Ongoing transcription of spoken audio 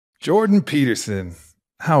Jordan Peterson,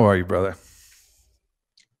 how are you, brother?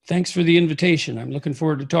 Thanks for the invitation. I'm looking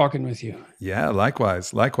forward to talking with you. Yeah,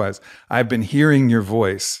 likewise. Likewise. I've been hearing your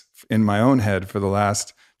voice in my own head for the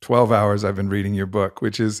last 12 hours. I've been reading your book,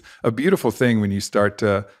 which is a beautiful thing when you start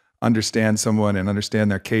to understand someone and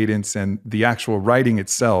understand their cadence, and the actual writing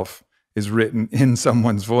itself is written in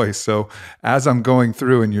someone's voice. So as I'm going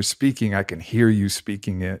through and you're speaking, I can hear you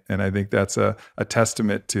speaking it. And I think that's a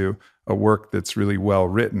testament to a work that's really well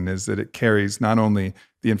written, is that it carries not only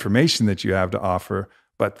the information that you have to offer,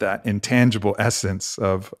 but that intangible essence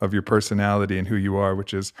of your personality and who you are,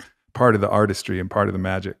 which is part of the artistry and part of the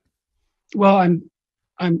magic. Well,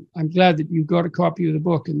 I'm glad that you got a copy of the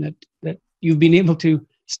book and that you've been able to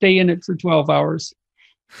stay in it for 12 hours.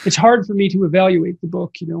 It's hard for me to evaluate the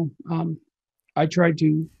book. I tried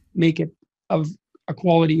to make it of a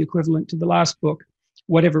quality equivalent to the last book,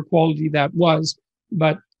 whatever quality that was.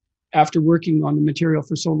 But after working on the material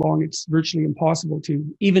for so long, it's virtually impossible to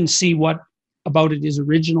even see what about it is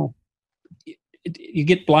original. You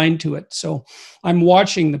get blind to it. So I'm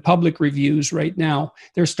watching the public reviews right now.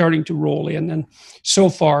 They're starting to roll in. And so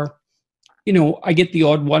far, I get the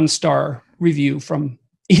odd 1-star review from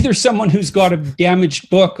either someone who's got a damaged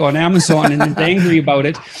book on Amazon and is angry about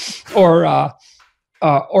it,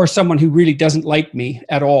 or someone who really doesn't like me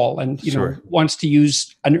at all and Sure. wants to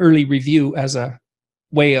use an early review as a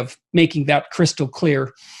way of making that crystal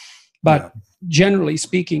clear. But generally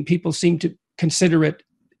speaking, people seem to consider it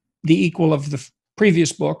the equal of the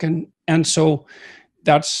previous book, and so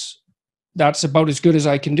that's about as good as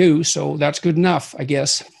I can do. So that's good enough, I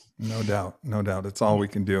guess. No doubt. No doubt. It's all we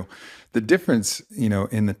can do. The difference,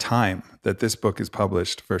 in the time that this book is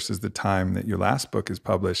published versus the time that your last book is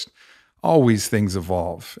published, always things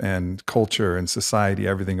evolve, and culture and society,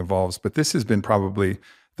 everything evolves. But this has been probably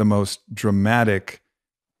the most dramatic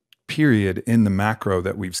period in the macro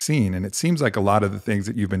that we've seen. And it seems like a lot of the things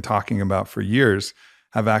that you've been talking about for years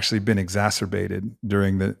have actually been exacerbated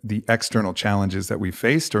during the external challenges that we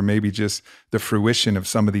faced, or maybe just the fruition of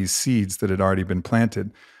some of these seeds that had already been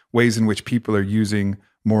planted. Ways in which people are using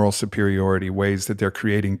moral superiority, ways that they're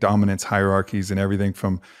creating dominance hierarchies and everything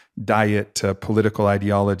from diet to political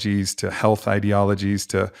ideologies to health ideologies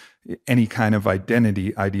to any kind of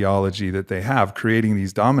identity ideology that they have, creating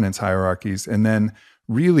these dominance hierarchies and then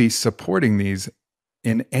really supporting these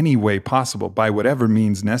in any way possible by whatever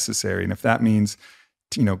means necessary. And if that means,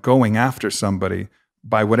 going after somebody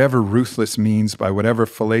by whatever ruthless means, by whatever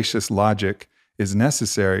fallacious logic is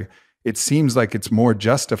necessary, it seems like it's more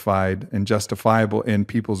justified and justifiable in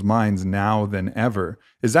people's minds now than ever.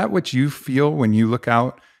 Is that what you feel when you look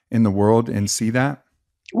out in the world and see that?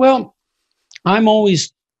 Well,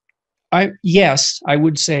 yes, I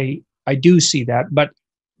would say I do see that, but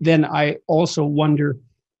then I also wonder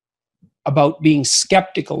about being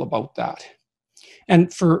skeptical about that.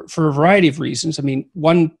 And for a variety of reasons. I mean,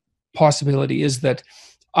 one possibility is that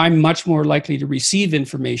I'm much more likely to receive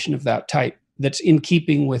information of that type that's in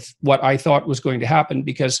keeping with what I thought was going to happen,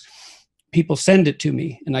 because people send it to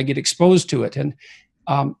me and I get exposed to it. And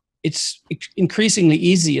it's increasingly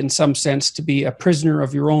easy in some sense to be a prisoner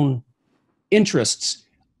of your own interests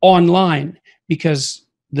online, because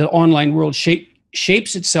the online world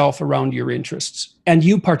shapes itself around your interests. And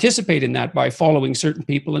you participate in that by following certain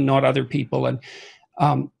people and not other people.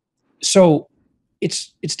 And so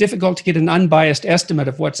it's difficult to get an unbiased estimate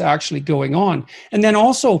of what's actually going on. And then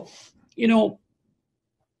also,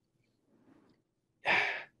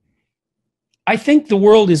 I think the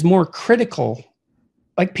world is more critical.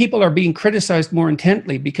 Like, people are being criticized more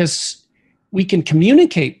intently because we can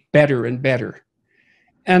communicate better and better.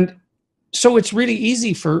 And so it's really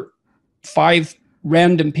easy for 5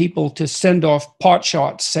 random people to send off pot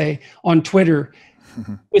shots, say, on Twitter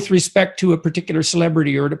with respect to a particular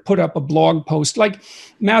celebrity, or to put up a blog post. Like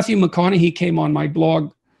Matthew McConaughey came on my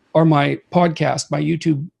blog or my podcast, my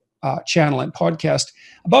YouTube channel and podcast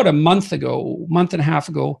about a month and a half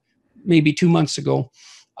ago, maybe 2 months ago.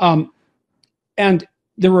 And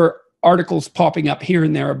there were articles popping up here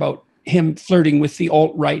and there about him flirting with the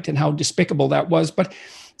alt-right and how despicable that was. But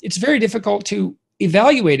it's very difficult to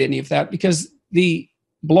evaluate any of that because the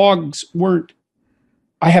blogs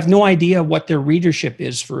I have no idea what their readership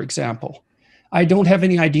is, for example. I don't have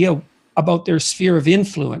any idea about their sphere of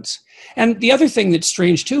influence. And the other thing that's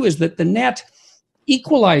strange too is that the net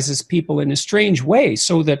equalizes people in a strange way,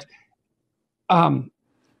 so that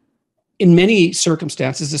in many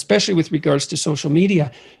circumstances, especially with regards to social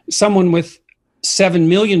media, someone with 7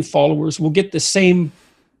 million followers will get the same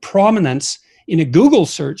prominence in a Google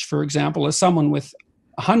search, for example, as someone with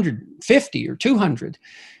 150 or 200.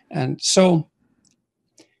 And so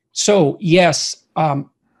yes,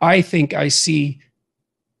 I think I see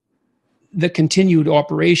the continued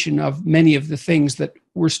operation of many of the things that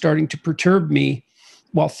were starting to perturb me,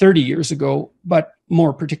 30 years ago, but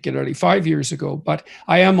more particularly 5 years ago. But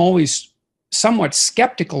I am always somewhat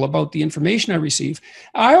skeptical about the information I receive.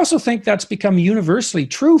 I also think that's become universally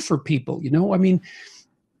true for people. I mean,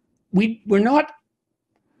 we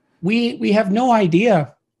have no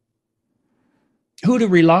idea who to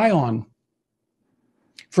rely on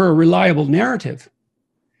for a reliable narrative.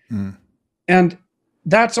 Mm. And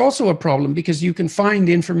that's also a problem, because you can find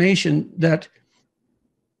information that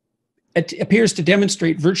it appears to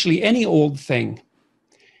demonstrate virtually any old thing.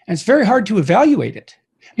 And it's very hard to evaluate it.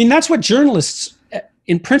 I mean, that's what journalists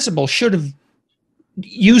in principle should have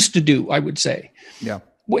used to do, I would say. Yeah.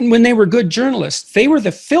 When they were good journalists, they were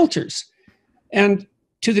the filters. And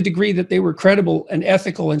to the degree that they were credible and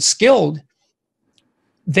ethical and skilled,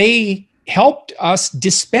 they helped us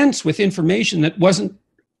dispense with information that wasn't,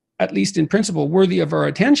 at least in principle, worthy of our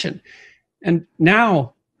attention. And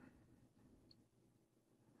now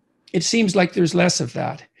it seems like there's less of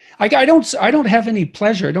that. I don't have any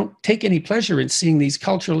pleasure. I don't take any pleasure in seeing these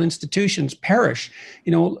cultural institutions perish.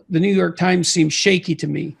 The New York Times seems shaky to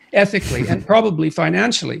me, ethically and probably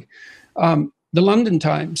financially. The London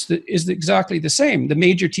Times is exactly the same. The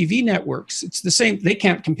major TV networks, it's the same. They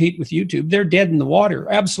can't compete with YouTube. They're dead in the water.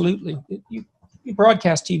 Absolutely. You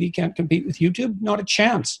broadcast TV can't compete with YouTube. Not a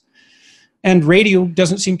chance. And radio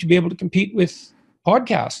doesn't seem to be able to compete with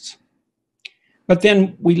podcasts. But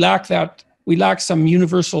then we lack that. We lack some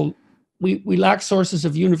universal, we lack sources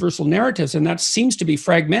of universal narratives, and that seems to be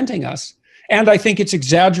fragmenting us. And I think it's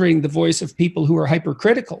exaggerating the voice of people who are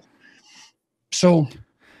hypercritical. So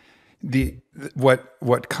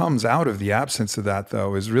what comes out of the absence of that,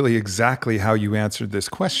 though, is really exactly how you answered this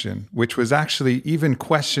question, which was actually even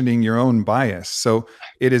questioning your own bias. So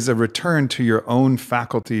it is a return to your own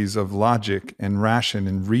faculties of logic and ration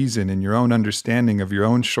and reason and your own understanding of your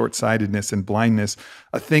own short-sightedness and blindness,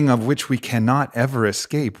 a thing of which we cannot ever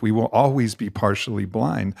escape. We will always be partially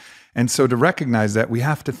blind. And so to recognize that, we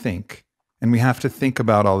have to think, and we have to think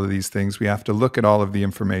about all of these things. We have to look at all of the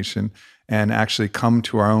information and actually come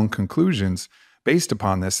to our own conclusions based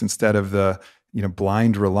upon this, instead of the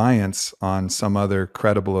blind reliance on some other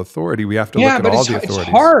credible authority. We have to look at all the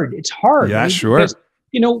authorities. It's hard. Yeah, sure.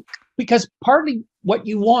 Because partly what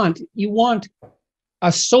you want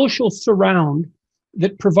a social surround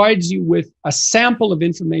that provides you with a sample of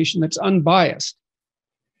information that's unbiased.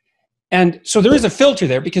 And so there is a filter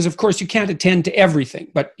there, because of course you can't attend to everything,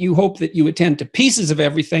 but you hope that you attend to pieces of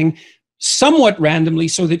everything somewhat randomly,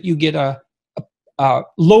 so that you get a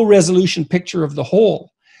low resolution picture of the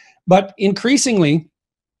whole. But increasingly,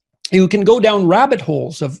 you can go down rabbit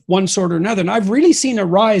holes of one sort or another. And I've really seen a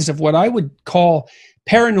rise of what I would call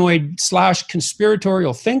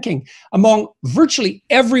paranoid/conspiratorial thinking among virtually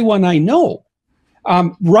everyone I know,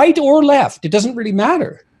 right or left. It doesn't really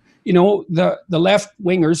matter. The left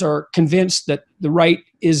wingers are convinced that the right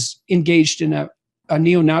is engaged in a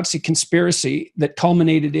neo-Nazi conspiracy that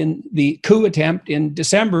culminated in the coup attempt in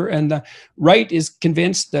December, and the right is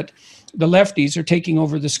convinced that the lefties are taking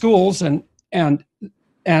over the schools and that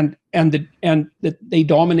they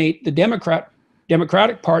dominate the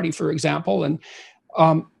Democratic Party, for example, and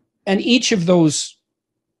each of those,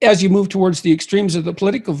 as you move towards the extremes of the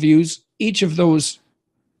political views, each of those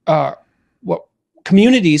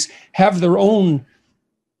communities have their own.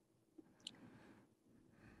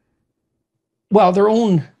 Their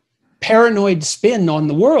own paranoid spin on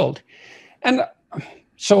the world. And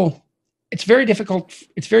so it's very difficult.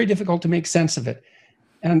 It's very difficult to make sense of it.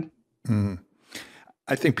 And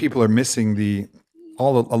I think people are missing a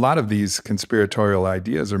lot of these conspiratorial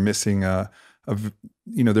ideas are missing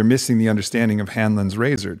they're missing the understanding of Hanlon's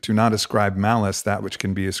razor, to not ascribe malice that which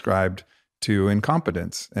can be ascribed to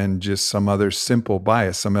incompetence and just some other simple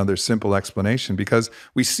bias, some other simple explanation, because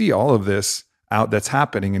we see all of this that's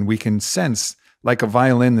happening, and we can sense, like a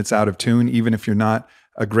violin that's out of tune. Even if you're not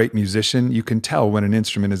a great musician, you can tell when an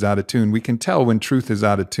instrument is out of tune. We can tell when truth is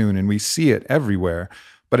out of tune, and we see it everywhere.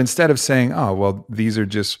 But instead of saying, oh, well, these are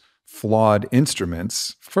just flawed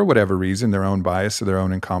instruments for whatever reason, their own bias or their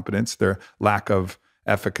own incompetence, their lack of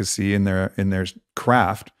efficacy in their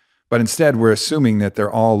craft, but instead we're assuming that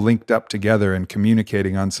they're all linked up together and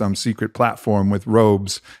communicating on some secret platform with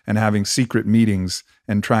robes and having secret meetings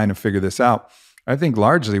and trying to figure this out. I think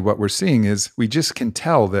largely what we're seeing is we just can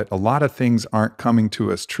tell that a lot of things aren't coming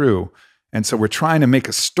to us true. And so we're trying to make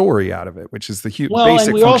a story out of it, which is the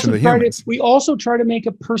basic function of the humans. We also try to make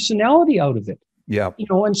a personality out of it. Yeah.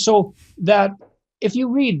 And so that if you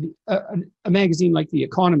read a magazine like The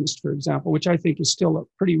Economist, for example, which I think is still a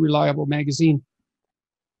pretty reliable magazine,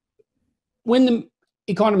 when the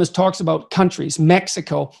Economist talks about countries,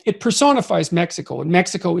 Mexico, it personifies Mexico, and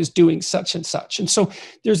Mexico is doing such and such. And so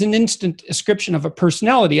there's an instant ascription of a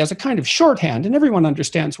personality as a kind of shorthand, and everyone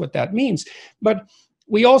understands what that means. But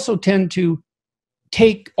we also tend to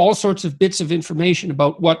take all sorts of bits of information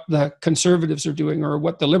about what the conservatives are doing or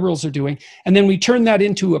what the liberals are doing, and then we turn that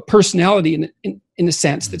into a personality in a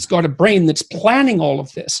sense that's got a brain that's planning all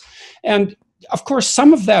of this. And of course,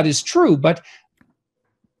 some of that is true, but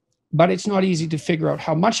it's not easy to figure out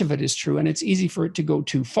how much of it is true, and it's easy for it to go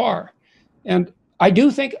too far. And I do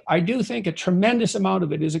think a tremendous amount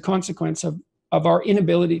of it is a consequence of our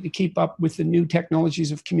inability to keep up with the new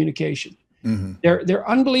technologies of communication. Mm-hmm. They're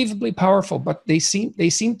unbelievably powerful, but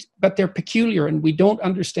but they're peculiar, and we don't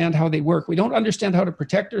understand how they work. We don't understand how to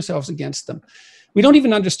protect ourselves against them. We don't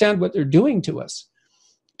even understand what they're doing to us.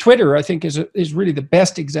 Twitter, I think, is really the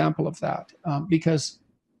best example of that, because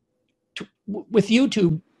with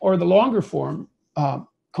YouTube or the longer form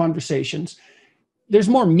conversations, there's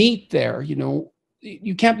more meat there.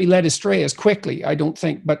 You can't be led astray as quickly, I don't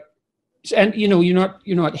think. You're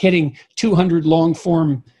not hitting 200 long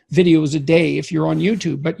form videos a day if you're on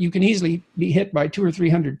YouTube, but you can easily be hit by 200 or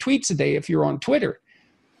 300 tweets a day if you're on Twitter.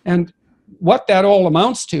 And what that all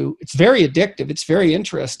amounts to, it's very addictive. It's very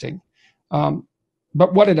interesting.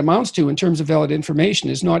 But what it amounts to in terms of valid information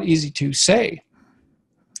is not easy to say.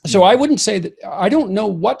 So I wouldn't say that. I don't know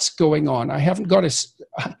what's going on. I haven't got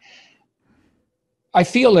I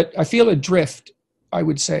feel adrift, I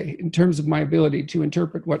would say, in terms of my ability to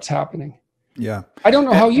interpret what's happening. Yeah. I don't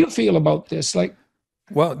know how you feel about this.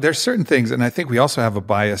 Well, there's certain things, and I think we also have a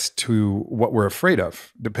bias to what we're afraid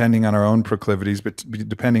of, depending on our own proclivities, but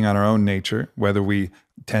depending on our own nature, whether we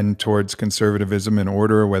tend towards conservatism and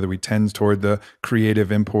order, or whether we tend toward the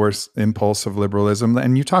creative impulse of liberalism.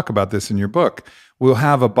 And you talk about this in your book. We'll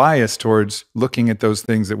have a bias towards looking at those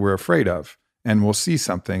things that we're afraid of, and we'll see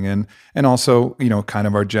something, and also, kind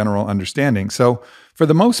of our general understanding. So for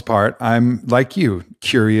the most part, I'm like you,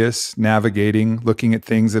 curious, navigating, looking at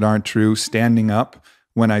things that aren't true, standing up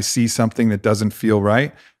when I see something that doesn't feel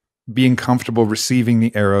right, being comfortable receiving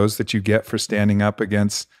the arrows that you get for standing up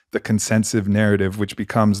against the consensus narrative, which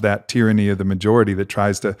becomes that tyranny of the majority that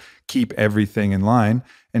tries to keep everything in line.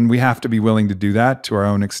 And we have to be willing to do that to our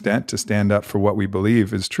own extent, to stand up for what we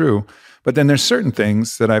believe is true. But then there's certain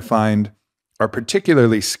things that I find are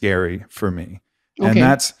particularly scary for me. Okay.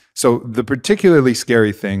 And so the particularly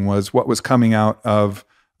scary thing was what was coming out of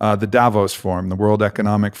the Davos Forum, the World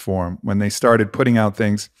Economic Forum, when they started putting out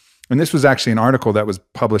things. And this was actually an article that was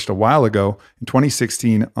published a while ago in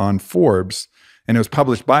 2016 on Forbes, and it was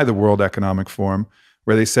published by the World Economic Forum,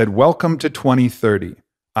 where they said, "Welcome to 2030.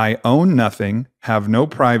 I own nothing, have no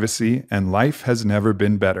privacy, and life has never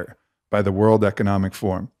been better," by the World Economic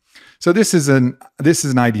Forum. So this is an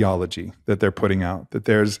ideology that they're putting out, that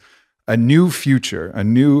there's a new future, a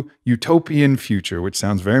new utopian future, which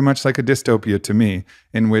sounds very much like a dystopia to me,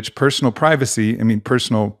 in which personal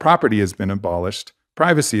property has been abolished,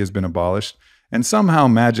 privacy has been abolished, and somehow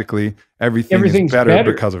magically everything's better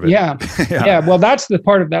because of it. Yeah. Yeah. Well, that's the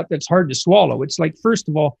part of that that's hard to swallow. It's like, first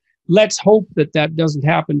of all, let's hope that doesn't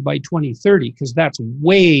happen by 2030, because that's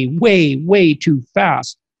way, way, way too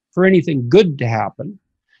fast for anything good to happen.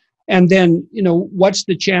 And then, what's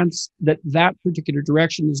the chance that particular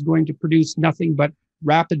direction is going to produce nothing but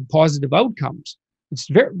rapid positive outcomes?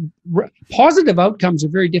 Positive outcomes are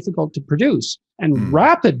very difficult to produce, and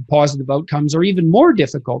rapid positive outcomes are even more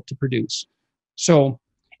difficult to produce. So,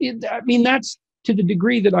 that's to the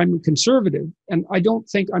degree that I'm a conservative, and I don't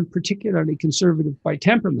think I'm particularly conservative by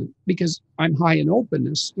temperament, because I'm high in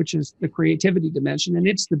openness, which is the creativity dimension, and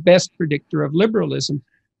it's the best predictor of liberalism.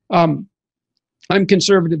 I'm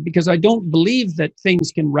conservative because I don't believe that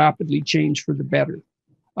things can rapidly change for the better,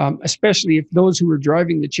 especially if those who are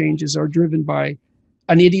driving the changes are driven by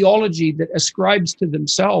an ideology that ascribes to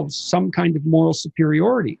themselves some kind of moral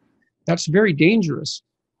superiority. That's very dangerous.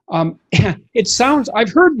 It sounds,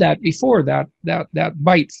 I've heard that before, that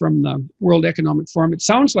bite from the World Economic Forum. It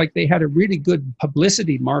sounds like they had a really good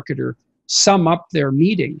publicity marketer sum up their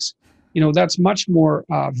meetings. That's much more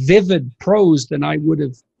vivid prose than I would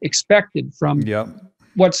have expected from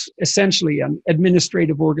what's essentially an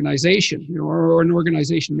administrative organization, or an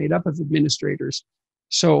organization made up of administrators.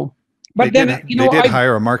 So, but they did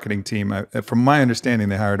hire a marketing team. From my understanding,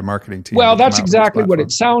 they hired a marketing team. Well, that's exactly what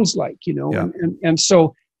it sounds like, and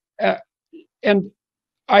so, and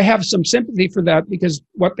I have some sympathy for that, because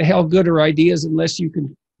what the hell good are ideas unless you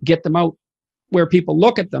can get them out where people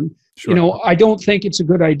look at them? Sure. I don't think it's a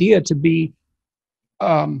good idea to be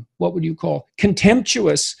what would you call,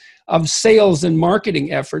 contemptuous of sales and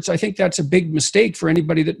marketing efforts. I think that's a big mistake for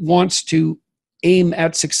anybody that wants to aim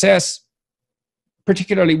at success,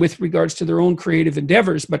 particularly with regards to their own creative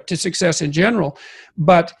endeavors, but to success in general.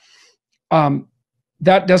 But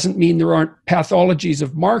that doesn't mean there aren't pathologies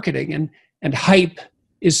of marketing, and hype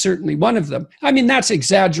is certainly one of them. I mean, that's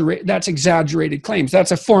exaggerated claims.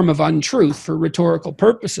 That's a form of untruth for rhetorical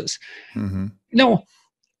purposes. Mm-hmm. No,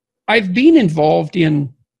 I've been involved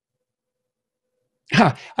in,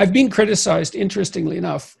 I've been criticized, interestingly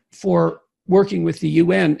enough, for working with the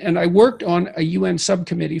UN, and I worked on a UN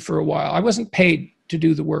subcommittee for a while. I wasn't paid to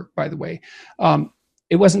do the work, by the way.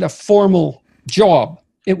 It wasn't a formal job.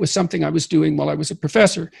 It was something I was doing while I was a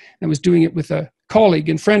professor. I was doing it with a colleague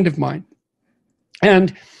and friend of mine.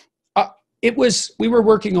 And we were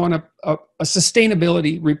working on a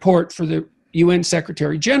sustainability report for the UN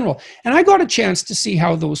Secretary General. And I got a chance to see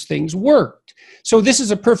how those things worked. So this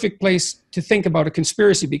is a perfect place to think about a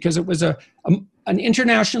conspiracy, because it was an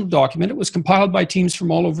international document. It was compiled by teams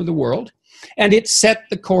from all over the world. And it set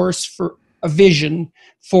the course for a vision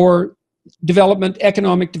for development,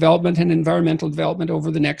 economic development, and environmental development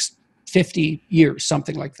over the next 50 years,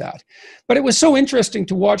 something like that. But it was so interesting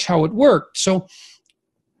to watch how it worked. So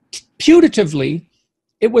putatively,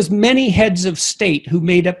 it was many heads of state who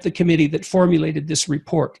made up the committee that formulated this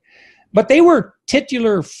report. But they were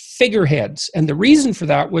titular figureheads. And the reason for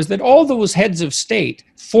that was that all those heads of state,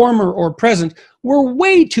 former or present, were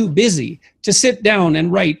way too busy to sit down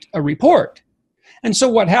and write a report. And so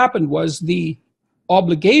what happened was the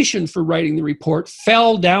obligation for writing the report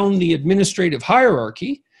fell down the administrative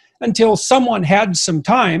hierarchy until someone had some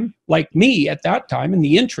time, like me at that time, in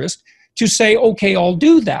the interest, to say, okay, I'll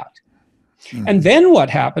do that. Mm-hmm. And then what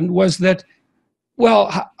happened was that,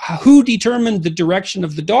 well, who determined the direction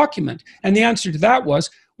of the document? And the answer to that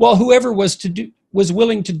was, well, whoever was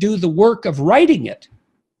willing to do the work of writing it.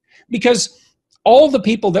 Because all the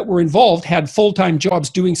people that were involved had full-time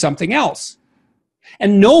jobs doing something else.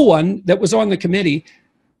 And no one that was on the committee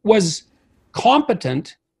was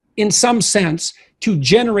competent, in some sense, to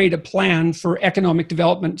generate a plan for economic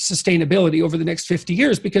development sustainability over the next 50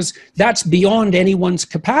 years, because that's beyond anyone's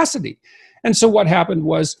capacity. And so what happened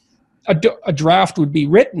was a draft would be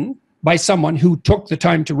written by someone who took the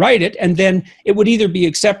time to write it, and then it would either be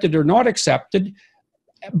accepted or not accepted.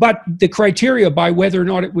 But the criteria by whether or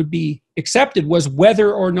not it would be accepted was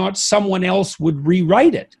whether or not someone else would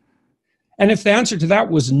rewrite it. And if the answer to that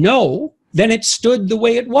was no, then it stood the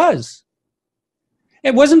way it was.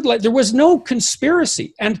 It wasn't like there was no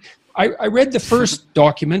conspiracy. And I read the first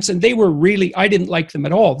documents, and they were really, I didn't like them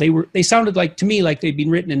at all. They sounded like, to me, like they'd been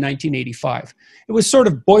written in 1985. It was sort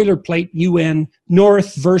of boilerplate UN,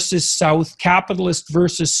 North versus South, capitalist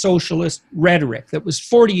versus socialist rhetoric that was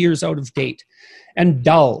 40 years out of date and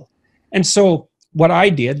dull. And so what I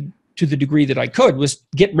did, to the degree that I could, was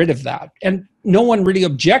get rid of that. And no one really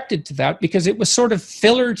objected to that, because it was sort of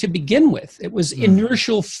filler to begin with. It was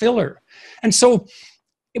inertial filler. And so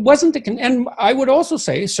it wasn't, and I would also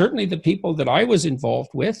say, certainly the people that I was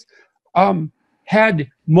involved with had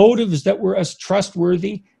motives that were as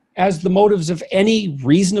trustworthy as the motives of any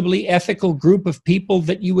reasonably ethical group of people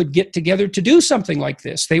that you would get together to do something like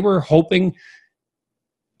this. They were hoping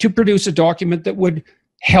to produce a document that would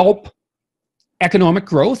help economic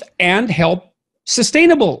growth and help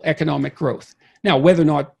sustainable economic growth. Now, whether or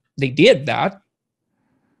not they did that,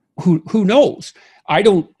 who knows? I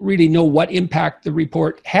don't really know what impact the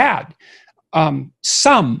report had.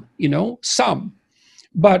 Some.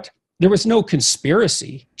 But there was no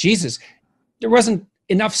conspiracy. Jesus, there wasn't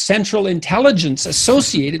enough central intelligence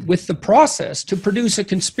associated with the process to produce a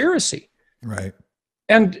conspiracy. Right.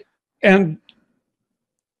 And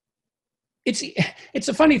it's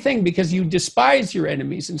a funny thing, because you despise your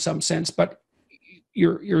enemies in some sense, but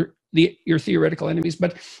your theoretical enemies,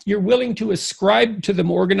 but you're willing to ascribe to them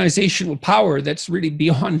organizational power that's really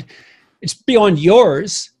beyond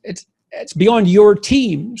yours. It's beyond your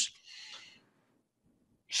teams.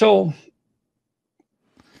 So,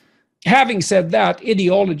 having said that,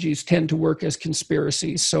 ideologies tend to work as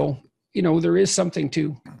conspiracies. So, there is something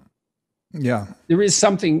to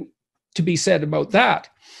be said about that.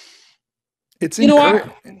 It's go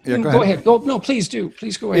ahead. No, please do.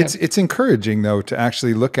 Please go ahead. It's encouraging, though, to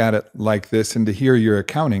actually look at it like this and to hear your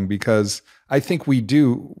accounting, because I think we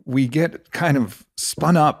get kind of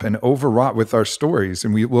spun up and overwrought with our stories,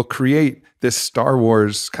 and we will create this Star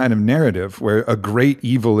Wars kind of narrative where a great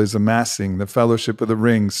evil is amassing, the Fellowship of the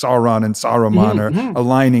Ring, Sauron and Saruman are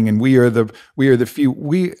aligning, and we are the few.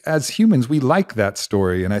 We as humans, we like that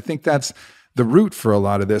story, and I think that's the root for a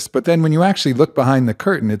lot of this. But then when you actually look behind the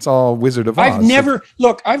curtain, it's all Wizard of Oz.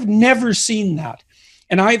 I've never seen that.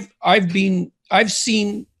 And I've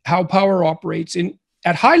seen how power operates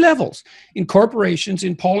at high levels in corporations,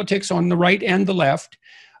 in politics, on the right and the left,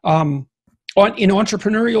 in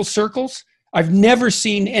entrepreneurial circles. I've never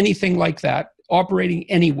seen anything like that operating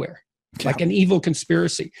anywhere, like an evil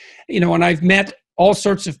conspiracy. And I've met all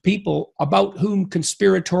sorts of people about whom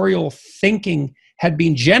conspiratorial thinking had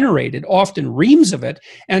been generated, often reams of it.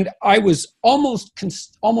 And I was almost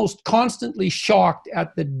constantly shocked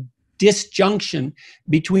at the disjunction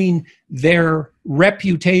between their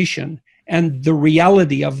reputation and the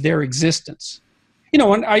reality of their existence.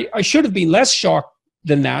 And I should have been less shocked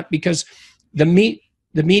than that, because the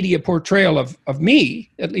media portrayal of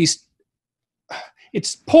me, at least,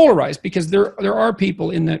 it's polarized, because there are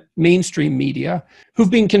people in the mainstream media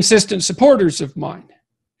who've been consistent supporters of mine.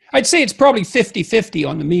 I'd say it's probably 50-50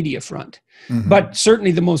 on the media front. Mm-hmm. But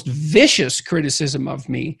certainly the most vicious criticism of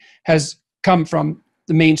me has come from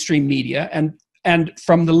the mainstream media and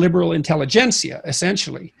from the liberal intelligentsia,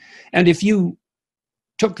 essentially. And if you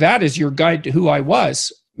took that as your guide to who I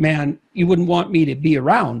was, man, you wouldn't want me to be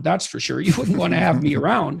around. That's for sure. You wouldn't want to have me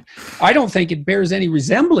around. I don't think it bears any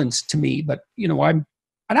resemblance to me, but you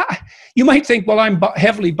might think, well, I'm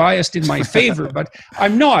heavily biased in my favor, but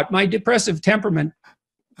I'm not. My depressive temperament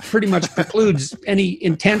pretty much precludes any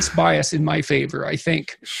intense bias in my favor, I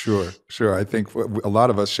think. Sure. I think a lot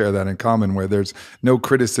of us share that in common, where there's no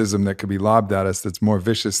criticism that could be lobbed at us that's more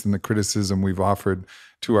vicious than the criticism we've offered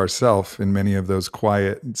to ourselves in many of those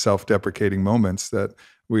quiet, self-deprecating moments that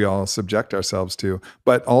we all subject ourselves to.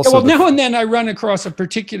 But also, now and then I run across a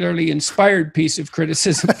particularly inspired piece of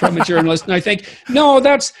criticism from a journalist, and I think, no,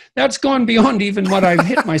 that's gone beyond even what I've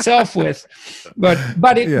hit myself with. But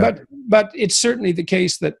it's certainly the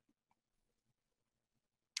case that,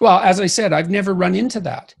 well, as I said, I've never run into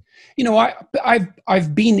that.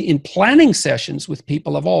 I've been in planning sessions with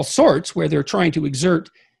people of all sorts where they're trying to exert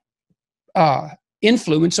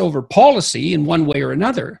influence over policy in one way or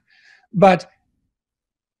another, but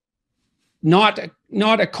not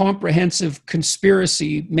a comprehensive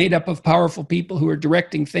conspiracy made up of powerful people who are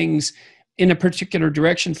directing things in a particular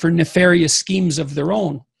direction for nefarious schemes of their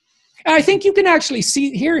own. And I think you can actually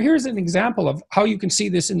see here's an example of how you can see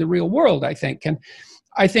this in the real world, I think. And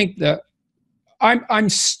I think I'm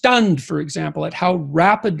stunned, for example, at how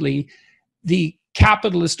rapidly the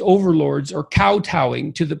capitalist overlords are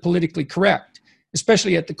kowtowing to the politically correct,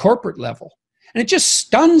 especially at the corporate level. And it just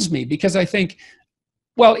stuns me, because I think,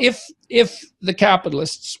 well, if the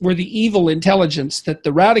capitalists were the evil intelligence that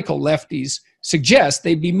the radical lefties suggest,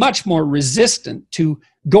 they'd be much more resistant to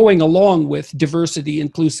going along with diversity,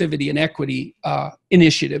 inclusivity, and equity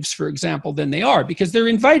initiatives, for example, than they are, because they're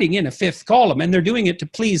inviting in a fifth column, and they're doing it to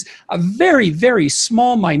please a very, very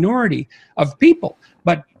small minority of people.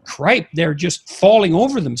 But cripe, they're just falling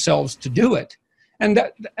over themselves to do it.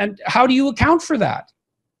 And how do you account for that?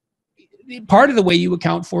 Part of the way you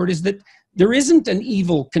account for it is that there isn't an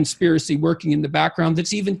evil conspiracy working in the background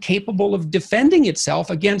that's even capable of defending itself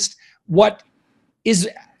against what is,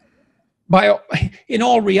 in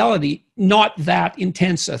all reality, not that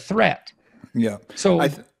intense a threat. Yeah. So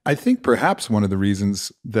I think perhaps one of the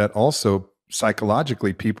reasons that also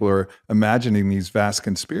psychologically people are imagining these vast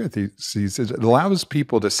conspiracies is it allows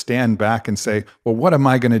people to stand back and say, well, what am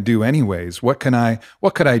I going to do anyways? What could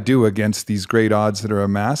I do against these great odds that are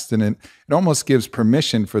amassed? And it almost gives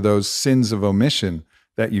permission for those sins of omission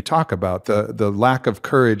that you talk about, the lack of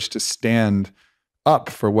courage to stand up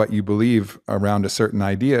for what you believe around a certain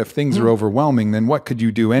idea. If things are overwhelming, then what could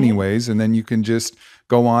you do anyways? And then you can just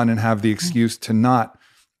go on and have the excuse to not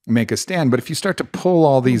make a stand. But if you start to pull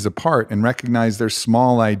all these apart and recognize there's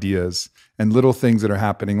small ideas and little things that are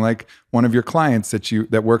happening, like one of your clients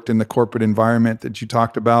that worked in the corporate environment that you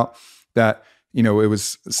talked about, that, it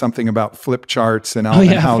was something about flip charts and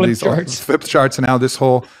how flip charts and how this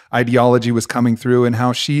whole ideology was coming through, and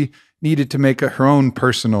how she needed to make her own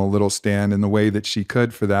personal little stand in the way that she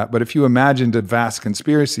could for that. But if you imagined a vast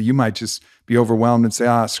conspiracy, you might just be overwhelmed and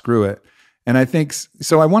say, screw it. And I think,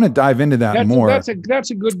 so I want to dive into that more. That's a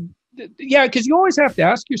good, yeah, because you always have to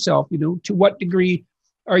ask yourself, to what degree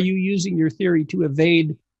are you using your theory to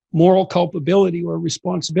evade moral culpability or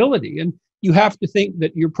responsibility? And you have to think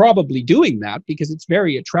that you're probably doing that because it's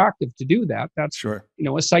very attractive to do that. That's, sure,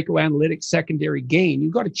 a psychoanalytic secondary gain.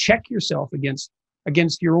 You've got to check yourself against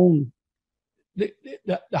your own,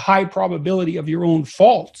 the high probability of your own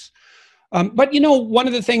faults. But one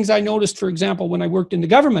of the things I noticed, for example, when I worked in the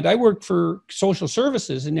government, I worked for social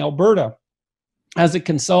services in Alberta as a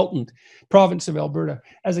consultant, province of Alberta,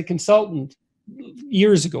 as a consultant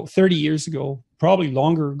years ago, 30 years ago, probably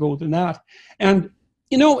longer ago than that. And,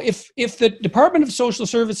 you know, if the Department of Social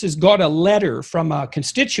Services got a letter from a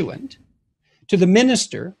constituent to the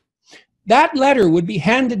minister, that letter would be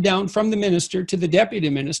handed down from the minister to the deputy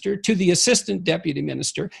minister to the assistant deputy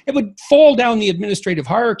minister. It would fall down the administrative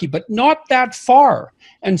hierarchy, but not that far.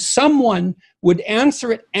 And someone would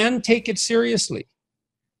answer it and take it seriously.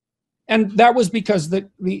 And that was because the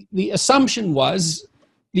assumption was,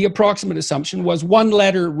 the approximate assumption was, one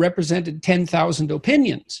letter represented 10,000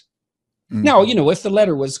 opinions. Now, you know, if the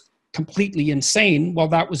letter was completely insane, well,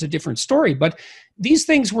 that was a different story. But these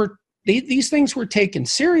things were taken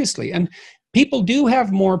seriously, and people do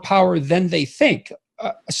have more power than they think,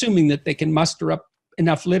 assuming that they can muster up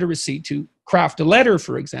enough literacy to craft a letter,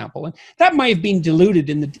 for example. And that might have been diluted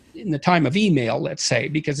in the time of email, let's say,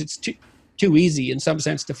 because it's too easy in some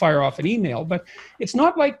sense to fire off an email. But it's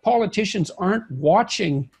not like politicians aren't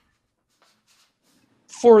watching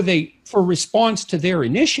for response to their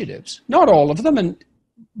initiatives. Not all of them,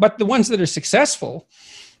 but the ones that are successful,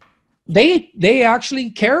 they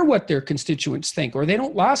actually care what their constituents think, or they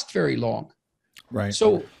don't last very long. Right.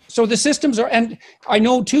 So the systems are, and I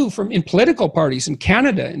know too, in political parties in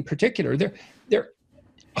Canada in particular, there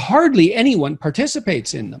hardly anyone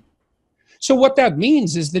participates in them. So what that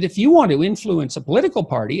means is that if you want to influence a political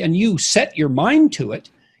party and you set your mind to it,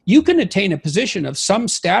 you can attain a position of some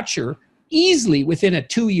stature easily within a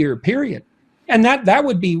 2-year period. And that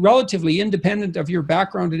would be relatively independent of your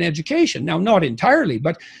background and education. Now, not entirely,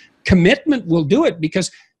 but commitment will do it, because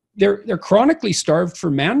they're chronically starved for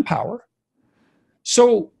manpower.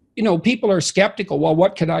 So, you know, people are skeptical. Well,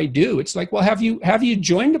 what could I do? It's like, well, have you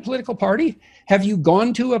joined a political party? Have you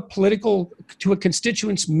gone to a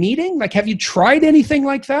constituents meeting? Like, have you tried anything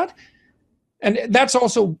like that? And that's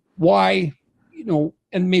also why, you know,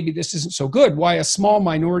 and maybe this isn't so good, why a small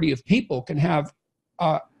minority of people can have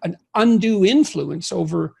an undue influence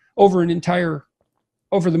over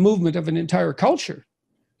the movement of an entire culture.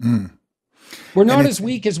 We're not as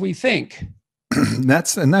weak as we think.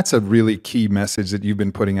 That's a really key message that you've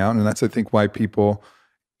been putting out. And that's, I think, why people,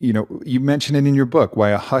 you know, you mention it in your book, why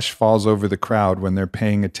a hush falls over the crowd when they're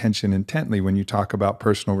paying attention intently when you talk about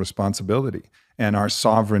personal responsibility and our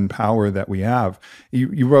sovereign power that we have.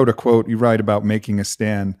 You wrote a quote, you write about making a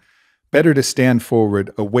stand. Better to stand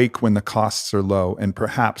forward, awake when the costs are low, and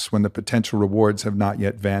perhaps when the potential rewards have not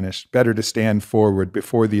yet vanished. Better to stand forward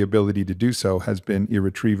before the ability to do so has been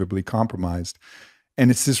irretrievably compromised. And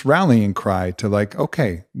it's this rallying cry to, like,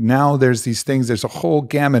 okay, now there's these things, there's a whole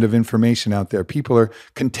gamut of information out there. People are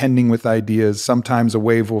contending with ideas. Sometimes a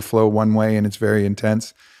wave will flow one way and it's very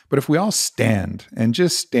intense. But if we all stand and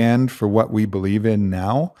just stand for what we believe in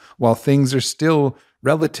now, while things are still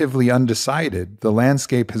relatively undecided, the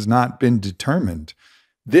landscape has not been determined,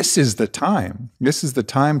 this is the time. This is the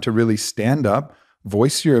time to really stand up,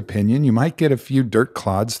 voice your opinion. You might get a few dirt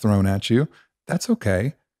clods thrown at you. That's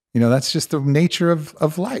okay. You know, that's just the nature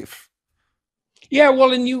of life. Yeah,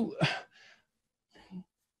 well, and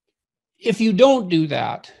if you don't do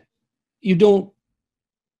that, you don't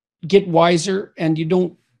get wiser, and you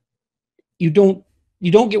don't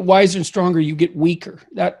get wiser and stronger, you get weaker.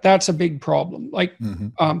 That's a big problem. Like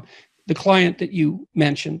the client that you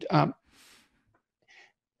mentioned,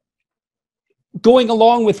 going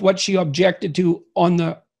along with what she objected to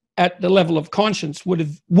at the level of conscience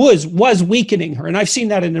was weakening her. And I've seen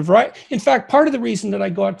that in a variety. In fact, part of the reason that I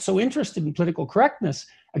got so interested in political correctness,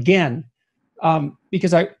 again,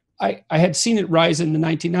 because I had seen it rise in the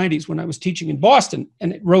 1990s when I was teaching in Boston,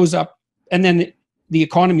 and it rose up, and then the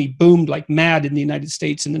economy boomed like mad in the United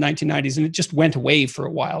States in the 1990s, and it just went away for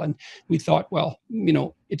a while. And we thought, well, you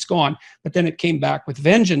know, it's gone. But then it came back with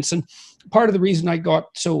vengeance. And part of the reason I got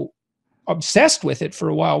so obsessed with it for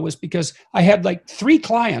a while was because I had like 3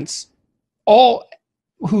 clients, all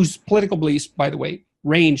whose political beliefs, by the way,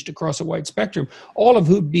 ranged across a wide spectrum, all of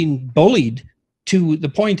who'd been bullied to the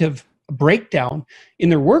point of breakdown in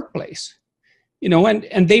their workplace. You know,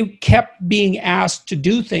 and they kept being asked to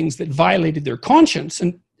do things that violated their conscience.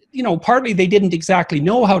 And, you know, partly they didn't exactly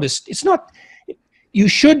know how to, it's not, you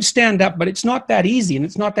should stand up, but it's not that easy. And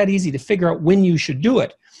it's not that easy to figure out when you should do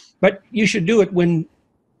it. But you should do it when,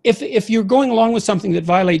 if you're going along with something that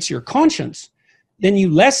violates your conscience, then you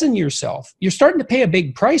lessen yourself. You're starting to pay a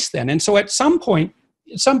big price then. And so at some point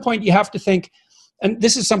you have to think, and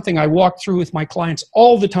this is something I walked through with my clients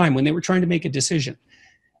all the time when they were trying to make a decision.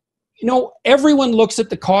 You know, everyone looks at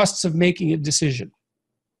the costs of making a decision,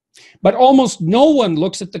 but almost no one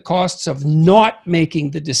looks at the costs of not making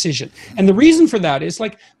the decision. And the reason for that is,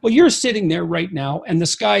 like, well, you're sitting there right now and the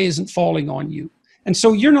sky isn't falling on you. And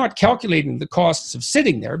so you're not calculating the costs of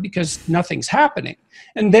sitting there because nothing's happening.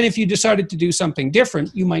 And then if you decided to do something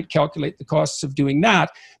different, you might calculate the costs of doing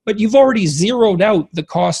that. But you've already zeroed out the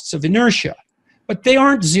costs of inertia. But they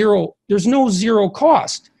aren't zero. There's no zero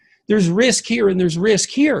cost. There's risk here and there's risk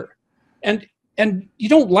here. And you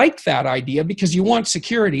don't like that idea because you want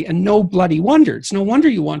security, and no bloody wonder. It's no wonder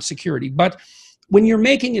you want security. But when you're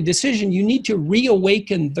making a decision, you need to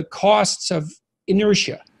reawaken the costs of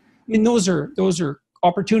inertia. I mean, those are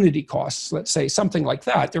opportunity costs, let's say, something like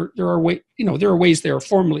that. There are ways they are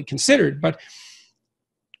formally considered, but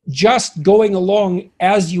just going along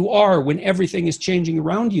as you are when everything is changing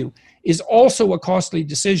around you is also a costly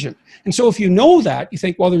decision. And so if you know that, you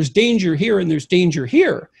think, well, there's danger here and there's danger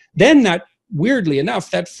here, then that, weirdly enough,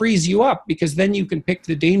 that frees you up, because then you can pick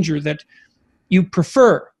the danger that you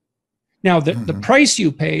prefer. Now, the price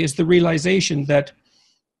you pay is the realization that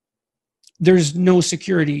there's no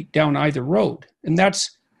security down either road. And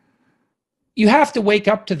you have to wake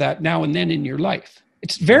up to that now and then in your life.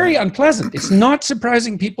 It's very unpleasant. It's not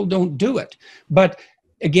surprising people don't do it. But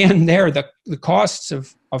again, the costs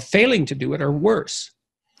of failing to do it are worse.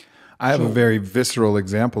 I have a very visceral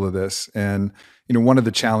example of this. And, one of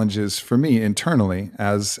the challenges for me internally,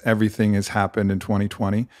 as everything has happened in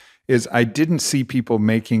 2020, is I didn't see people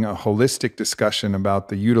making a holistic discussion about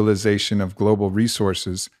the utilization of global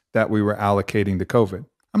resources that we were allocating to COVID.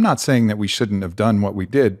 I'm not saying that we shouldn't have done what we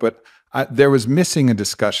did, but there was missing a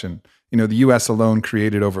discussion. The US alone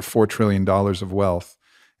created over $4 trillion of wealth,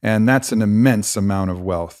 and that's an immense amount of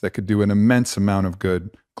wealth that could do an immense amount of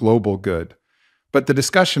good, global good. But the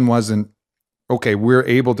discussion wasn't, okay, we're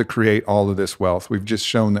able to create all of this wealth. We've just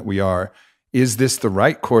shown that we are. Is this the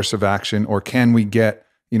right course of action, or can we get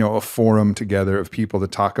a forum together of people to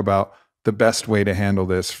talk about the best way to handle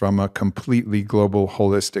this from a completely global,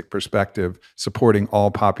 holistic perspective, supporting all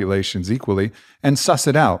populations equally, and suss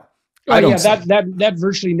it out? That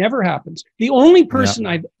virtually never happens. The only person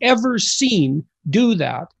I've ever seen do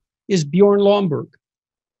that is Bjorn Lomborg.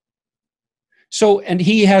 So, and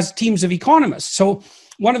he has teams of economists. So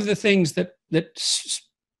one of the things that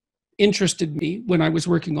interested me when I was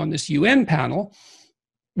working on this UN panel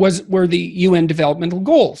were the UN developmental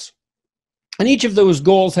goals. And each of those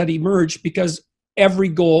goals had emerged because every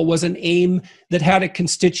goal was an aim that had a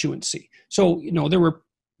constituency. So, there were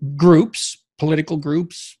groups, political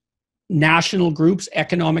groups, national groups,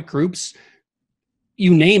 economic groups,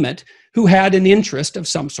 you name it, who had an interest of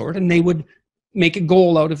some sort, and they would make a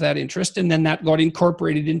goal out of that interest, and then that got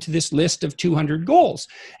incorporated into this list of 200 goals.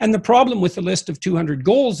 And the problem with the list of 200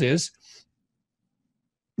 goals is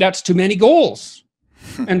that's too many goals.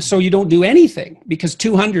 And so you don't do anything, because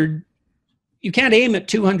 200, you can't aim at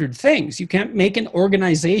 200 things. You can't make an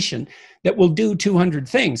organization that will do 200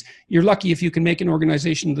 things. You're lucky if you can make an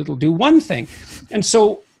organization that'll do one thing. And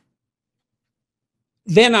so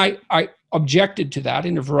then I objected to that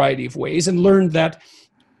in a variety of ways, and learned that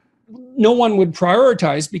no one would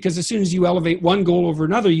prioritize, because as soon as you elevate one goal over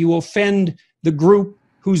another, you offend the group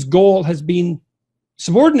whose goal has been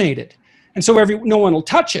subordinated. And so no one will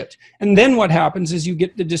touch it. And then what happens is you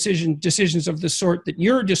get the decisions of the sort that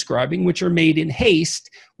you're describing, which are made in haste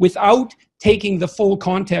without taking the full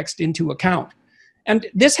context into account. And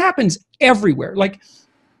this happens everywhere. Like,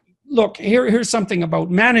 look, here's something about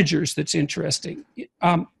managers that's interesting.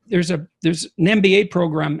 There's an MBA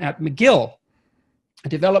program at McGill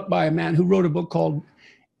developed by a man who wrote a book called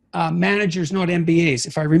Managers, Not MBAs,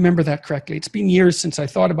 if I remember that correctly. It's been years since I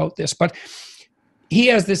thought about this, but he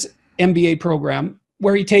has this MBA program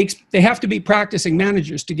where they have to be practicing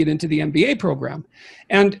managers to get into the MBA program.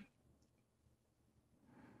 And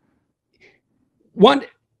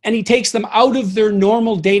he takes them out of their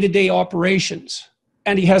normal day-to-day operations,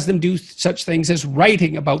 and he has them do such things as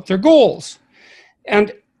writing about their goals.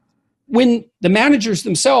 And when the managers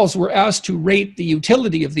themselves were asked to rate the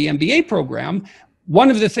utility of the MBA program,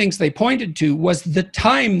 one of the things they pointed to was the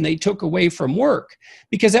time they took away from work.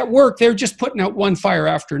 Because at work, they're just putting out one fire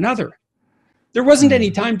after another. There wasn't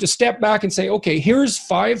any time to step back and say, okay, here's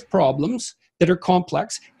 5 problems that are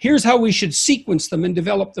complex. Here's how we should sequence them and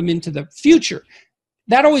develop them into the future.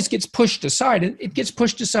 That always gets pushed aside, and it gets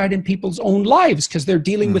pushed aside in people's own lives because they're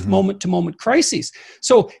dealing with moment-to-moment crises.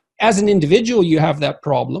 So as an individual, you have that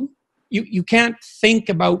problem. You can't think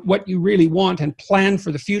about what you really want and plan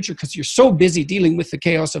for the future because you're so busy dealing with the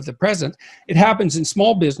chaos of the present. It happens in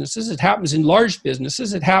small businesses. It happens in large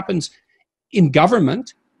businesses. It happens in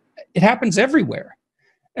government. It happens everywhere.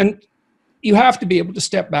 And you have to be able to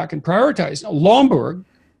step back and prioritize. Now, Lomborg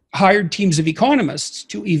hired teams of economists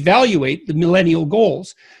to evaluate the millennial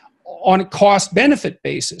goals on a cost-benefit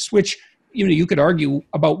basis, which you could argue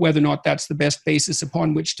about whether or not that's the best basis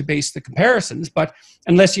upon which to base the comparisons, but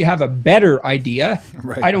unless you have a better idea,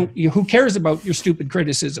 Right. who cares about your stupid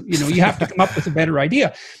criticism? You have to come up with a better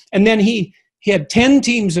idea. And then he had 10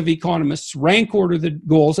 teams of economists rank order the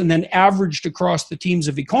goals and then averaged across the teams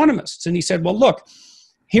of economists. And he said, well, look,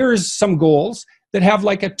 here's some goals that have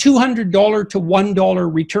like a $200 to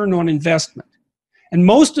 $1 return on investment. And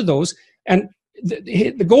most of those, and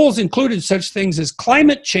the goals included such things as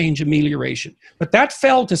climate change amelioration, but that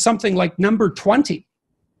fell to something like number 20.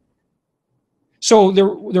 So there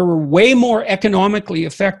were way more economically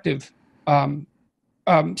effective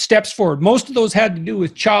steps forward. Most of those had to do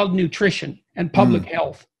with child nutrition and public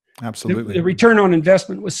health. Absolutely. The return on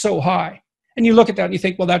investment was so high. And you look at that and you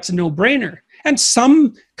think, well, that's a no-brainer. And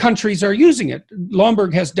some countries are using it.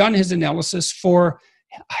 Lomborg has done his analysis for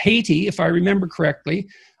Haiti, if I remember correctly,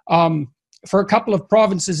 for a couple of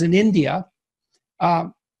provinces in India. I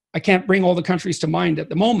can't bring all the countries to mind at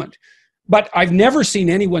the moment, but I've never seen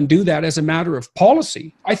anyone do that as a matter of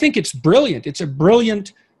policy. I think it's brilliant. It's a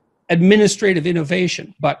brilliant administrative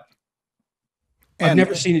innovation, but I've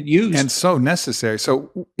never seen it used. And so necessary.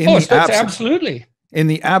 So absolutely. In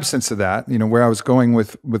the absence of that, where I was going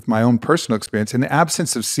with my own personal experience, in the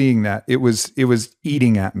absence of seeing that, it was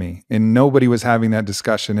eating at me, and nobody was having that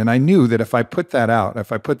discussion. And I knew that if I put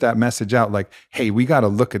that message out, like, hey, we got to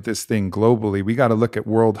look at this thing globally. We got to look at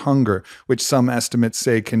world hunger, which some estimates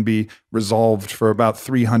say can be resolved for about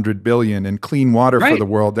 300 billion, and clean water for the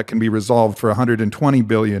world that can be resolved for 120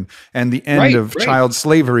 billion, and the end of child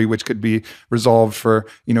slavery, which could be resolved for,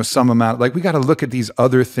 some amount. Like, we got to look at these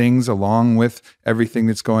other things along with everything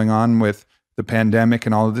that's going on with the pandemic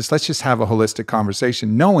and all of this. Let's just have a holistic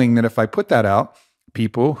conversation, knowing that if I put that out,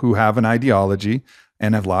 people who have an ideology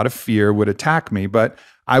and have a lot of fear would attack me. But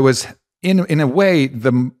I was in a way,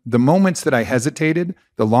 the moments that I hesitated,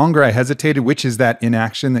 the longer I hesitated, which is that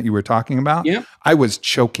inaction that you were talking about, I was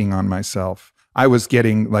choking on myself. I was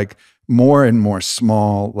getting like more and more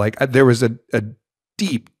small. Like there was a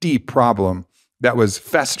deep, deep problem that was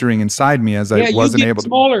festering inside me as I wasn't able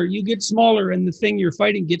to. You get smaller, and the thing you're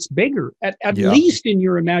fighting gets bigger, at least in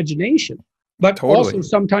your imagination, but also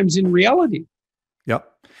sometimes in reality.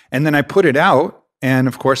 Yep. And then I put it out, and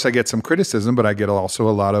of course I get some criticism, but I get also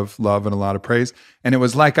a lot of love and a lot of praise. And it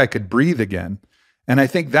was like I could breathe again. And I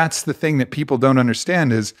think that's the thing that people don't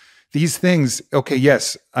understand is these things. Okay,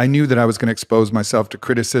 yes, I knew that I was going to expose myself to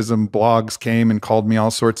criticism. Blogs came and called me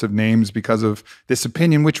all sorts of names because of this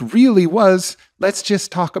opinion, which really was, let's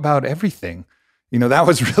just talk about everything. That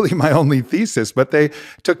was really my only thesis, but they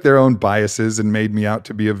took their own biases and made me out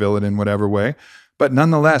to be a villain in whatever way. But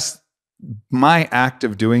nonetheless, my act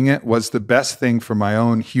of doing it was the best thing for my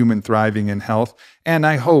own human thriving and health. And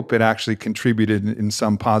I hope it actually contributed in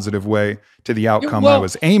some positive way to the outcome I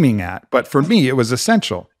was aiming at. But for me, it was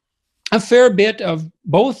essential. A fair bit of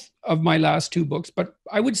both of my last two books, but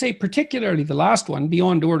I would say particularly the last one,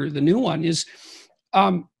 Beyond Order, the new one, is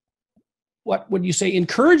what would you say,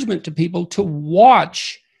 encouragement to people to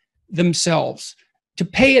watch themselves, to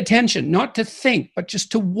pay attention, not to think, but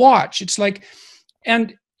just to watch. It's like,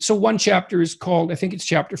 and so one chapter is called, I think it's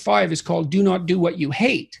chapter 5, is called Do Not Do What You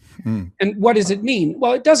Hate. And what does it mean?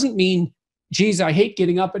 Well, it doesn't mean, geez, I hate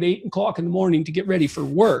getting up at 8 o'clock in the morning to get ready for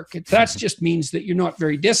work. That just means that you're not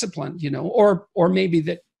very disciplined, or maybe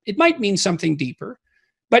that it might mean something deeper.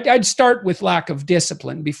 But I'd start with lack of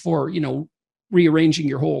discipline before, rearranging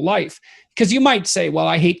your whole life. Because you might say, well,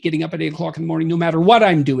 I hate getting up at 8 o'clock in the morning no matter what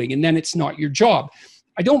I'm doing, and then it's not your job.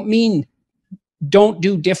 I don't mean don't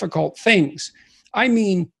do difficult things. I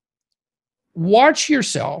mean, watch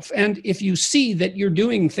yourself. And if you see that you're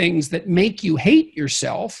doing things that make you hate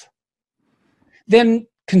yourself, then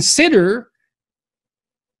consider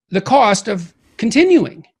the cost of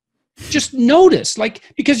continuing. Just notice,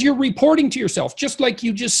 because you're reporting to yourself, just like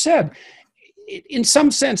you just said. In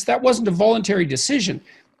some sense, that wasn't a voluntary decision.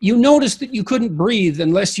 You noticed that you couldn't breathe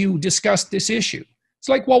unless you discussed this issue. It's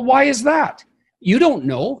like, well, why is that? You don't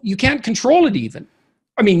know. You can't control it even.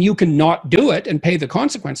 I mean, you can not do it and pay the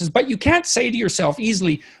consequences, but you can't say to yourself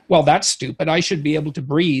easily, well, that's stupid. I should be able to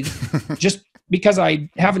breathe just because I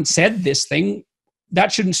haven't said this thing.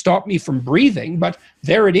 That shouldn't stop me from breathing, but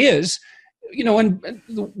there it is. And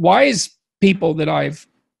the wise people that I've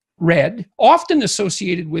read, often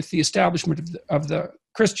associated with the establishment of the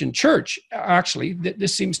Christian church, actually,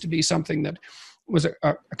 this seems to be something that was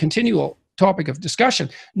a continual topic of discussion,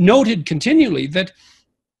 noted continually that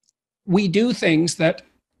we do things that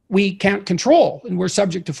we can't control, and we're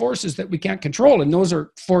subject to forces that we can't control. And those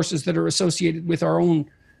are forces that are associated with our own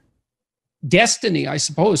destiny, I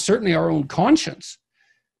suppose, certainly our own conscience.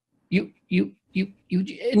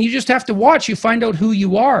 and you just have to watch. You find out who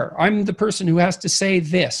you are. I'm the person who has to say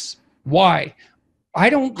this. Why? I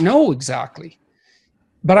don't know exactly,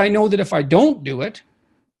 but I know that if I don't do it,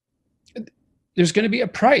 there's going to be a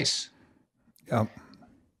price. Yeah,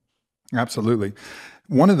 absolutely.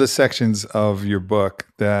 One of the sections of your book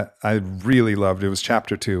that I really loved, it was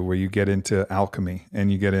chapter 2, where you get into alchemy and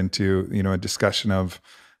you get into, a discussion of,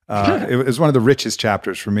 it was one of the richest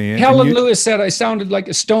chapters for me. Helen Lewis said I sounded like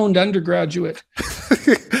a stoned undergraduate.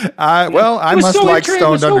 I must so like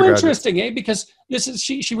stoned undergraduate. It was so interesting, because this is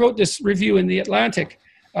she wrote this review in the Atlantic,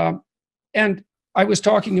 and I was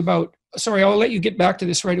talking about. Sorry, I'll let you get back to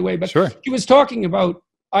this right away. But sure. She was talking about.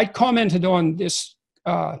 I commented on this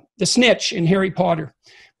the snitch in Harry Potter,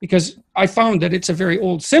 because I found that it's a very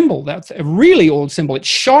old symbol. That's a really old symbol. It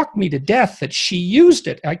shocked me to death that she used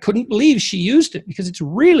it. I couldn't believe she used it, because it's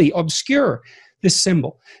really obscure, this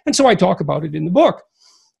symbol. And so I talk about it in the book.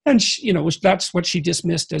 And she, that's what she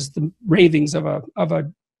dismissed as the ravings of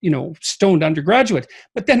a stoned undergraduate.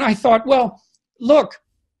 But then I thought, well, look,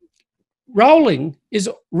 Rowling is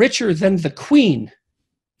richer than the Queen.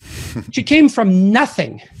 She came from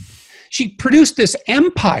nothing. She produced this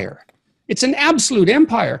empire. It's an absolute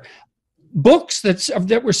empire. Books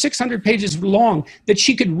that were 600 pages long that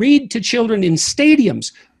she could read to children in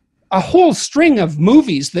stadiums. A whole string of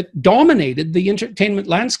movies that dominated the entertainment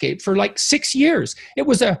landscape for like 6 years. It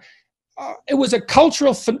was a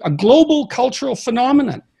global cultural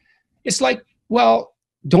phenomenon. It's like, well,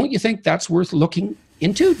 don't you think that's worth looking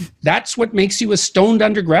into? That's what makes you a stoned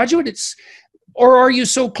undergraduate? Or are you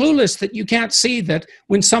so clueless that you can't see that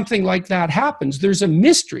when something like that happens, there's a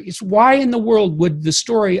mystery? It's why in the world would the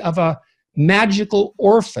story of a magical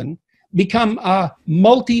orphan become a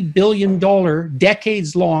multi-billion-dollar,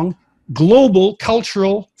 decades-long global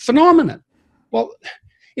cultural phenomenon? Well,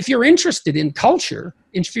 if you're interested in culture,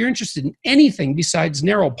 if you're interested in anything besides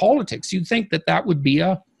narrow politics, you'd think that would be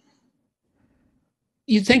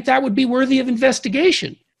worthy of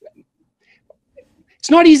investigation. It's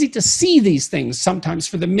not easy to see these things sometimes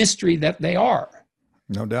for the mystery that they are.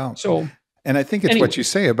 No doubt. So, and I think it's what you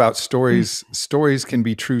say about stories. Stories can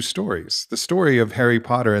be true stories. The story of Harry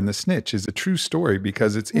Potter and the Snitch is a true story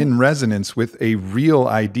because it's in resonance with a real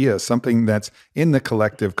idea, something that's in the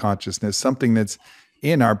collective consciousness, something that's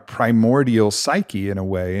in our primordial psyche in a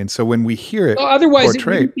way. And so when we hear it, otherwise it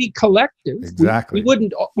wouldn't be collective. Exactly.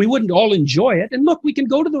 We wouldn't all enjoy it. And look, we can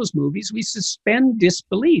go to those movies. We suspend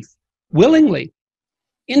disbelief willingly,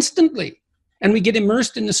 instantly, and we get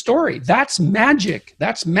immersed in the story. That's magic.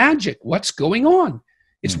 That's magic. What's going on?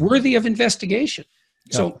 It's worthy of investigation.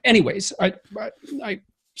 Yeah. So anyways, I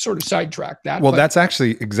sort of sidetracked that. Well, that's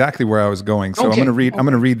actually exactly where I was going. So okay. I'm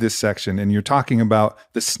going to read this section, and you're talking about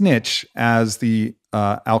the snitch as the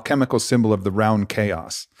alchemical symbol of the round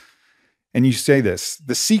chaos. And you say this: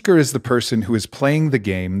 the seeker is the person who is playing the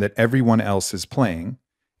game that everyone else is playing,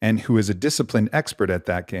 and who is a disciplined expert at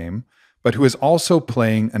that game, but who is also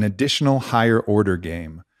playing an additional higher order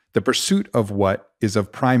game, the pursuit of what is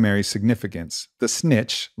of primary significance. The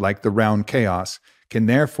snitch, like the round chaos, can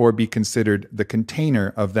therefore be considered the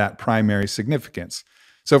container of that primary significance.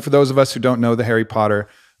 So for those of us who don't know the Harry Potter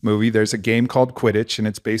movie, there's a game called Quidditch, and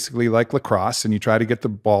it's basically like lacrosse, and you try to get the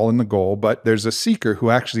ball in the goal, but there's a seeker who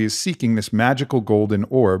actually is seeking this magical golden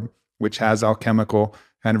orb, which has alchemical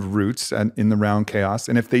kind of roots and in the round chaos.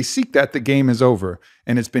 And if they seek that, the game is over,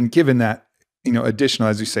 and it's been given that, additional,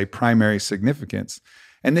 as you say, primary significance.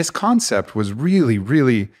 And this concept was really,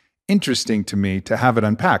 really interesting to me to have it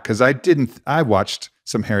unpacked, because I watched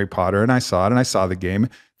some Harry Potter and I saw it and I saw the game.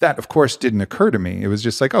 That, of course, didn't occur to me. It was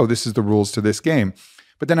just like, oh, this is the rules to this game.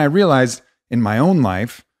 But then I realized in my own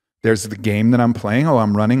life, there's the game that I'm playing. Oh,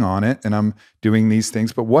 I'm running on it and I'm doing these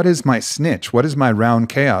things. But what is my snitch? What is my round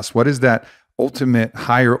chaos? What is that ultimate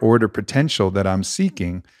higher order potential that I'm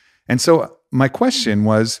seeking? And so my question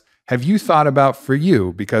was, have you thought about for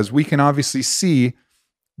you, because we can obviously see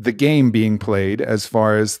the game being played as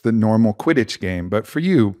far as the normal Quidditch game, but for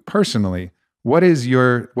you personally, what is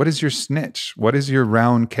your snitch? What is your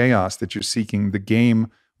round chaos that you're seeking, the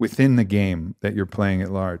game within the game that you're playing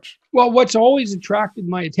at large? Well, what's always attracted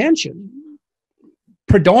my attention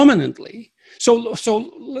predominantly, so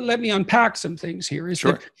let me unpack some things here, is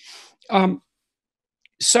sure. that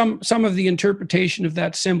some of the interpretation of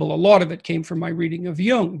that symbol, a lot of it came from my reading of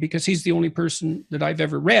Jung, because he's the only person that I've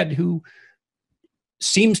ever read who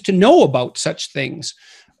seems to know about such things,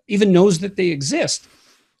 even knows that they exist.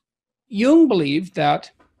 Jung believed that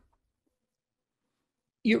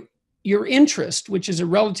your interest, which is a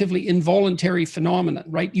relatively involuntary phenomenon,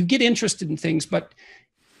 right? You get interested in things, but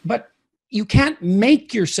you can't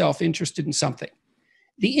make yourself interested in something.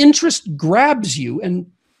 the interest grabs you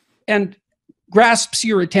and grasps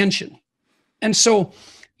your attention. And so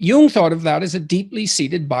Jung thought of that as a deeply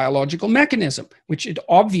seated biological mechanism, which it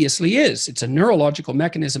obviously is. It's a neurological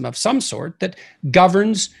mechanism of some sort that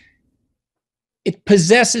governs, it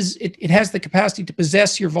has the capacity to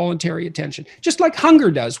possess your voluntary attention, just like hunger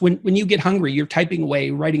does. When you get hungry, you're typing away,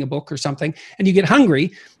 writing a book or something, and you get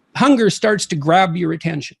hungry, hunger starts to grab your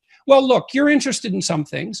attention. Well, look, you're interested in some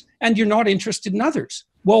things and you're not interested in others.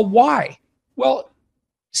 Well, why? Well,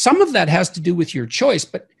 some of that has to do with your choice,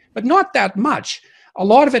 but not that much. A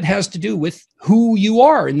lot of it has to do with who you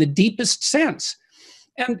are in the deepest sense.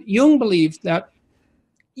 And Jung believed that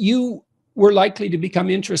you were likely to become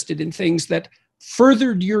interested in things that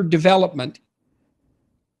furthered your development,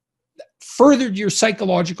 furthered your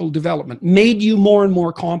psychological development, made you more and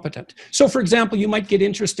more competent. So, for example, you might get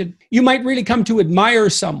interested, you might really come to admire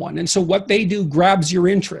someone. And so what they do grabs your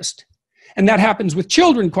interest. And that happens with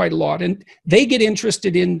children quite a lot. And they get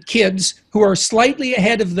interested in kids who are slightly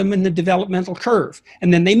ahead of them in the developmental curve.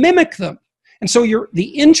 And then they mimic them. And so the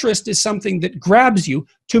interest is something that grabs you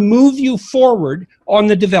to move you forward on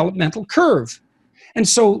the developmental curve. And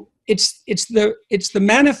so it's the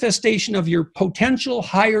manifestation of your potential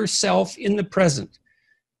higher self in the present.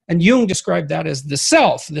 And Jung described that as the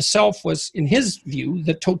self. The self was, in his view,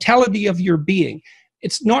 the totality of your being.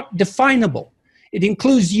 It's not definable. It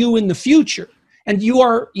includes you in the future. And you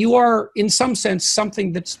are, in some sense,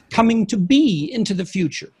 something that's coming to be into the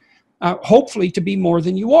future. Hopefully to be more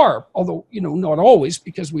than you are, although, not always,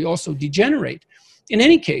 because we also degenerate. In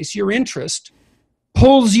any case, your interest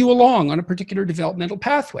pulls you along on a particular developmental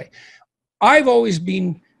pathway. I've always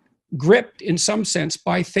been gripped, in some sense,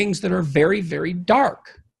 by things that are very, very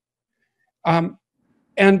dark.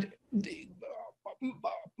 And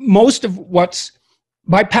most of what's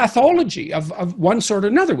by pathology of one sort or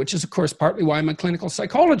another, which is, of course, partly why I'm a clinical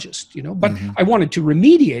psychologist, but I wanted to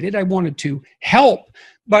remediate it. I wanted to help,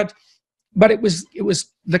 but it was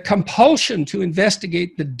the compulsion to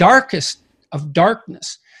investigate the darkest of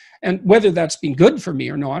darkness. And whether that's been good for me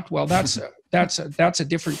or not, well, that's a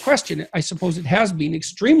different question. I suppose it has been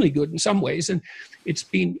extremely good in some ways, and it's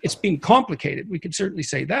been complicated. We could certainly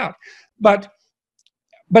say that, but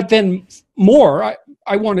then more,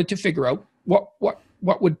 I wanted to figure out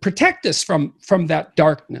what would protect us from that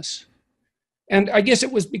darkness. And I guess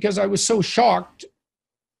it was because I was so shocked,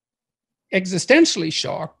 existentially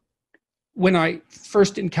shocked, when I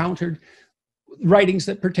first encountered writings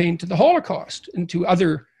that pertained to the Holocaust and to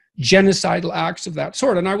other genocidal acts of that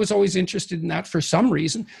sort. And I was always interested in that for some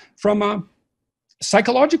reason from a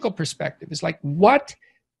psychological perspective. It's like, what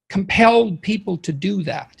compelled people to do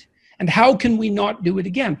that? And how can we not do it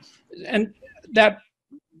again? And that,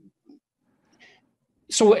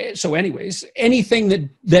 so anyways, anything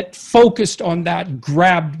that focused on that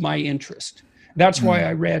grabbed my interest. That's why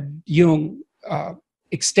I read Jung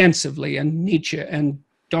extensively, and Nietzsche and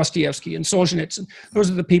Dostoevsky and Solzhenitsyn.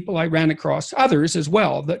 Those are the people I ran across, others as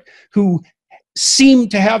well, who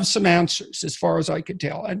seemed to have some answers as far as I could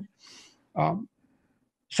tell. And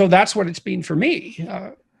so that's what it's been for me.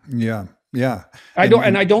 Yeah. I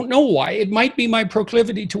don't know why. It might be my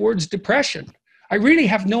proclivity towards depression. I really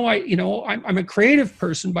have no idea. I'm a creative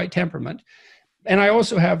person by temperament, and I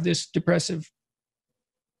also have this depressive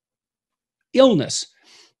illness.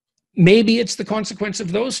 Maybe it's the consequence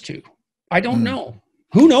of those two. I don't know.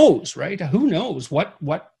 Who knows, right? Who knows what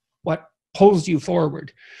pulls you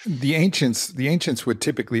forward? The ancients would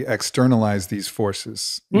typically externalize these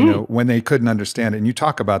forces, when they couldn't understand it. And you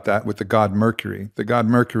talk about that with the god Mercury. The god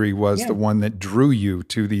Mercury was the one that drew you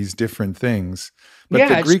to these different things.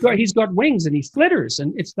 But he's got wings and he flitters,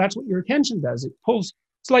 and that's what your attention does. It pulls.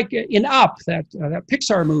 It's like in Up, that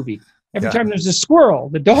Pixar movie. Every time there's a squirrel,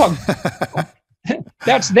 the dog.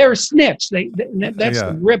 That's their snitch. That's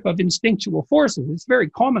the grip of instinctual forces. It's very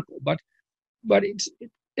comical, but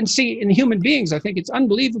and see, in human beings, I think it's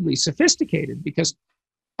unbelievably sophisticated, because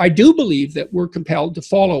I do believe that we're compelled to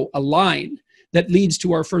follow a line that leads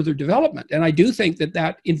to our further development. And I do think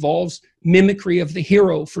that involves mimicry of the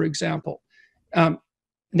hero, for example.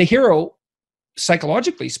 The hero,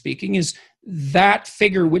 psychologically speaking, is that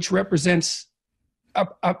figure which represents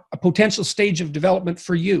a potential stage of development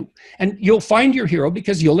for you. And you'll find your hero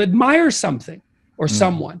because you'll admire something or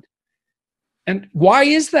someone. And why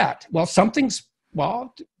is that? Well,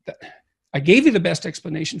 I gave you the best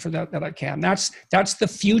explanation for that I can. That's the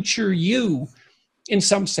future you, in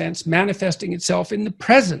some sense, manifesting itself in the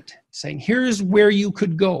present, saying, here's where you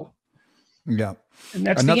could go. Yeah. And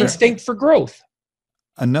that's the instinct for growth.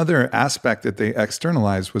 Another aspect that they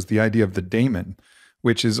externalized was the idea of the daemon,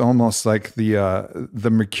 which is almost like the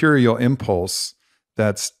mercurial impulse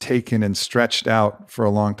that's taken and stretched out for a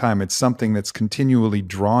long time. It's something that's continually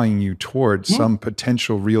drawing you towards some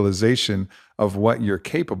potential realization of what you're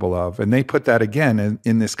capable of. And they put that again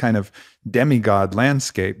in this kind of demigod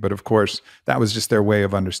landscape. But of course, that was just their way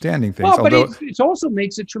of understanding things. Well, but it also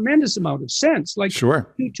makes a tremendous amount of sense. Like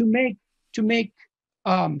sure. to make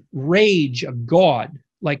rage a god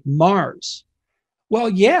like Mars. Well,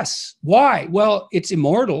 yes. Why? Well, it's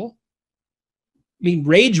immortal. I mean,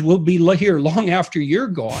 rage will be here long after you're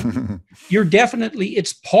gone. You're definitely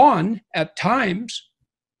its pawn at times.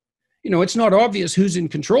 You know, it's not obvious who's in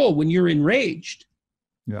control when you're enraged.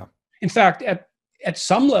 Yeah. In fact, at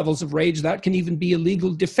some levels of rage, that can even be a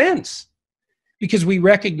legal defense, because we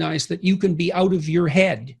recognize that you can be out of your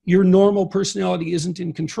head. Your normal personality isn't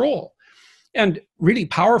in control. And really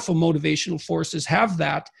powerful motivational forces have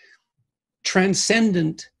that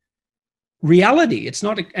transcendent reality. It's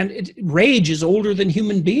not, rage is older than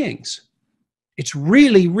human beings. It's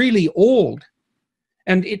really, really old.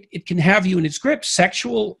 And it can have you in its grip.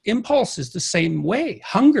 Sexual impulse is the same way.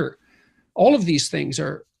 Hunger. All of these things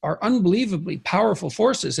are unbelievably powerful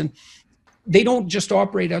forces. And they don't just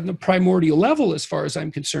operate on the primordial level, as far as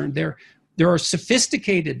I'm concerned. There are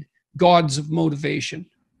sophisticated gods of motivation.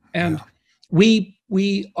 And we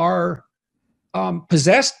are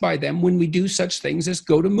possessed by them when we do such things as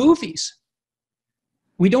go to movies.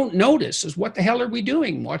 We don't notice as what the hell are we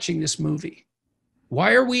doing watching this movie?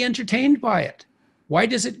 Why are we entertained by it? Why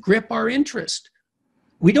does it grip our interest?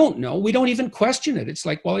 We don't know. We don't even question it. It's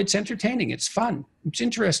like, well, it's entertaining. It's fun. It's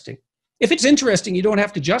interesting. If it's interesting, you don't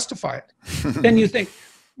have to justify it. Then you think,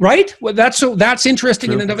 right? Well, that's interesting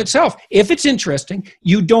True. in and of itself. If it's interesting,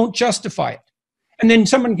 you don't justify it. And then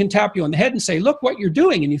someone can tap you on the head and say, look what you're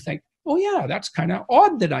doing. And you think, oh yeah, that's kind of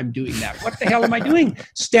odd that I'm doing that. What the hell am I doing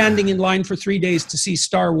standing in line for 3 days to see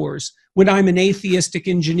Star Wars when I'm an atheistic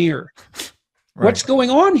engineer? Right. What's going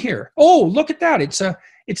on here? Oh, look at that.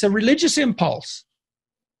 It's a religious impulse.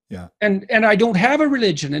 Yeah. And I don't have a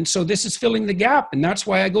religion. And so this is filling the gap. And that's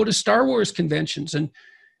why I go to Star Wars conventions.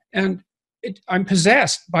 And I'm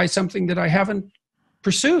possessed by something that I haven't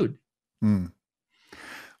pursued.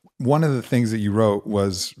 One of the things that you wrote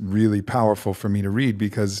was really powerful for me to read,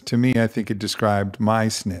 because to me, I think it described my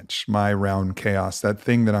snitch, my round chaos, that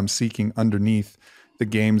thing that I'm seeking underneath the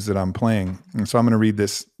games that I'm playing. And so I'm going to read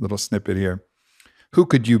this little snippet here. Who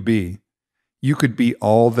could you be? You could be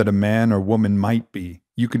all that a man or woman might be.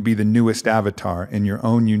 You could be the newest avatar in your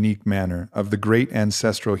own unique manner of the great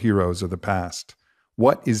ancestral heroes of the past.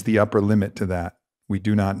 What is the upper limit to that? We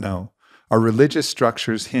do not know. Our religious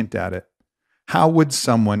structures hint at it. How would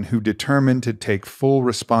someone who determined to take full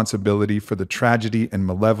responsibility for the tragedy and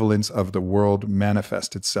malevolence of the world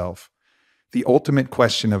manifest itself? The ultimate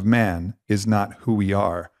question of man is not who we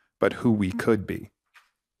are, but who we could be.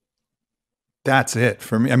 That's it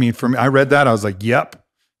for me. I mean, for me, I read that, I was like, yep,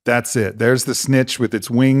 that's it. There's the snitch with its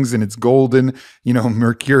wings and its golden,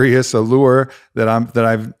 mercurious allure that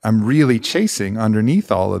I'm really chasing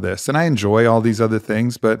underneath all of this. And I enjoy all these other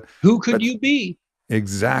things, but who could you be?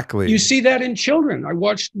 Exactly. You see that in children. I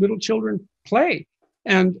watched little children play,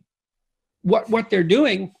 and what they're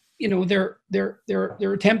doing, they're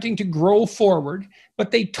attempting to grow forward,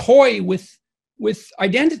 but they toy with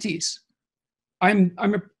identities.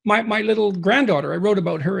 My little granddaughter, I wrote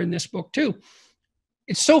about her in this book too.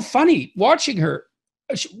 It's so funny watching her.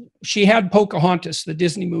 She had Pocahontas, the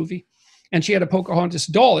Disney movie, and she had a Pocahontas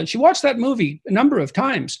doll, and she watched that movie a number of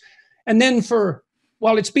times. And then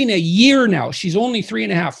it's been a year now. She's only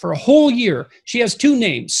 3.5. For a whole year, she has two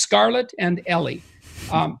names, Scarlett and Ellie.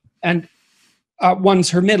 And one's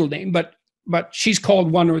her middle name, but she's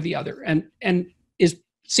called one or the other, and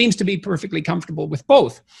seems to be perfectly comfortable with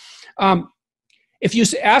both. If you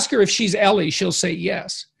ask her if she's Ellie, she'll say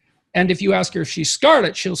yes. And if you ask her if she's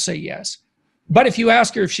Scarlett, she'll say yes. But if you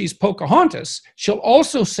ask her if she's Pocahontas, she'll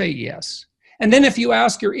also say yes. And then if you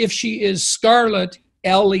ask her if she is Scarlett,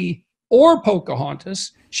 Ellie, or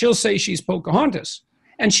Pocahontas, she'll say she's Pocahontas.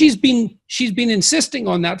 And she's been insisting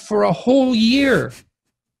on that for a whole year.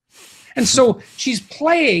 And so she's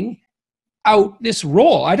playing out this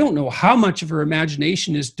role. I don't know how much of her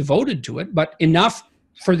imagination is devoted to it, but enough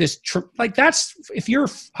for this that's, if you're,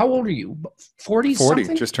 how old are you? 40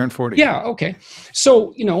 something? Just turned 40. Yeah, okay.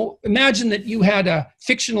 So, imagine that you had a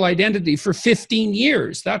fictional identity for 15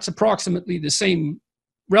 years. That's approximately the same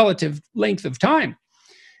relative length of time.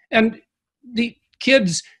 And the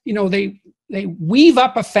kids, they weave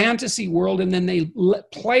up a fantasy world, and then they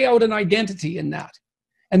play out an identity in that.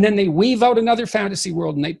 And then they weave out another fantasy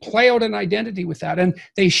world, and they play out an identity with that. And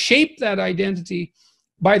they shape that identity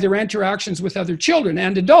by their interactions with other children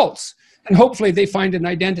and adults. And hopefully they find an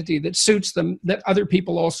identity that suits them, that other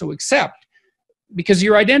people also accept. Because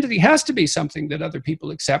your identity has to be something that other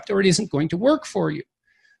people accept, or it isn't going to work for you.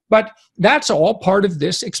 But that's all part of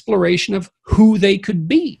this exploration of who they could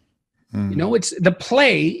be. You know, it's the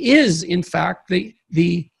play is, in fact, the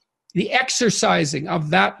exercising of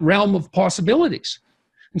that realm of possibilities.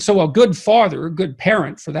 And so a good father, a good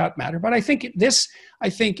parent for that matter, but I think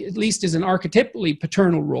at least is an archetypally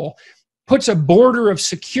paternal role, puts a border of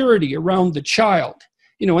security around the child.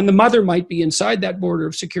 You know, and the mother might be inside that border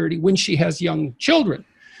of security when she has young children.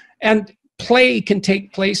 And play can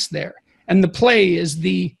take place there. And the play is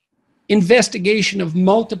the investigation of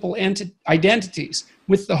multiple identities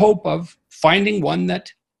with the hope of finding one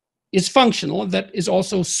that is functional, that is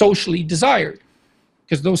also socially desired,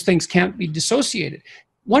 because those things can't be dissociated.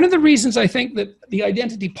 One of the reasons I think that the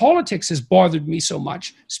identity politics has bothered me so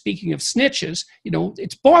much, speaking of snitches, you know,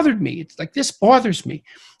 it's bothered me. It's like, this bothers me.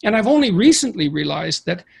 And I've only recently realized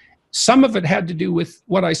that some of it had to do with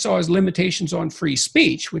what I saw as limitations on free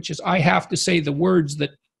speech, which is I have to say the words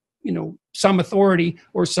that, you know, some authority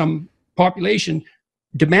or some population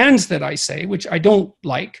demands that I say, which I don't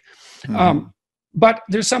like. But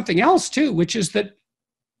there's something else too, which is that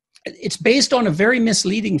it's based on a very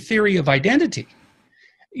misleading theory of identity.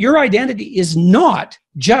 Your identity is not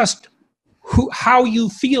just how you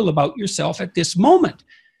feel about yourself at this moment.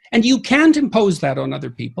 And you can't impose that on other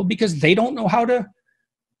people because they don't know how to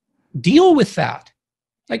deal with that.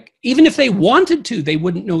 Like, even if they wanted to, they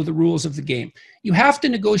wouldn't know the rules of the game. You have to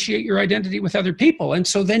negotiate your identity with other people. And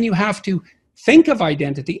so then you have to think of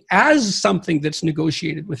identity as something that's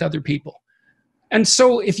negotiated with other people. And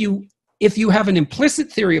so if you have an implicit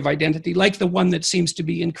theory of identity, like the one that seems to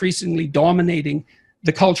be increasingly dominating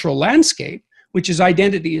the cultural landscape, which is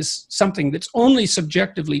identity is something that's only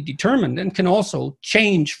subjectively determined and can also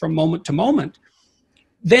change from moment to moment,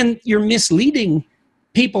 then you're misleading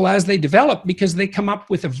people as they develop because they come up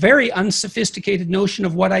with a very unsophisticated notion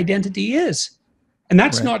of what identity is. And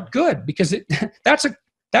that's not good because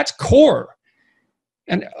that's core.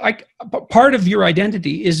 And part of your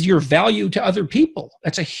identity is your value to other people.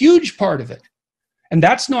 That's a huge part of it. And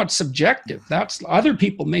that's not subjective. That's other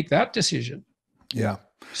people make that decision. Yeah.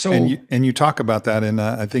 So, and you talk about that in,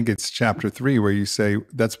 I think it's chapter 3, where you say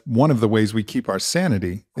that's one of the ways we keep our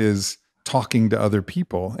sanity is talking to other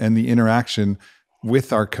people and the interaction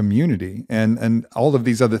with our community and all of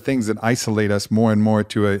these other things that isolate us more and more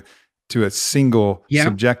to a single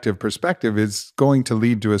subjective perspective is going to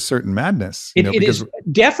lead to a certain madness. It is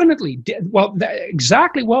definitely.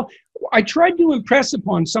 Exactly. Well, I tried to impress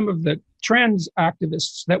upon some of the trans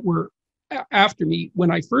activists that were after me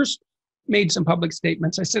when I first made some public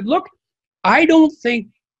statements. I said, look, I didn't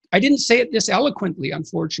say it this eloquently,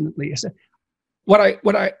 unfortunately. I said, what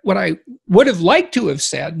I would have liked to have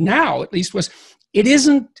said now, at least, was it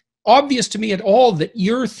isn't obvious to me at all that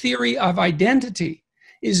your theory of identity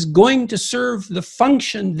is going to serve the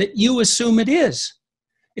function that you assume it is.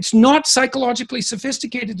 It's not psychologically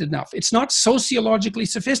sophisticated enough. It's not sociologically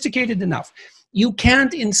sophisticated enough. You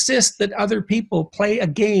can't insist that other people play a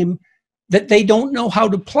game that they don't know how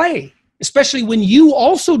to play, especially when you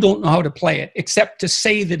also don't know how to play it, except to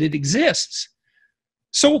say that it exists.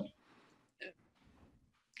 So,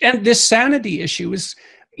 and this sanity issue is,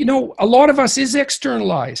 you know, a lot of us is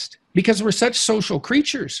externalized because we're such social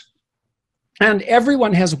creatures. And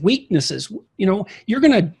everyone has weaknesses. You know, you're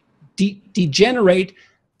going to degenerate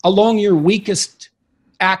along your weakest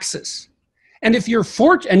axis. And if you're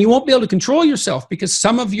and you won't be able to control yourself because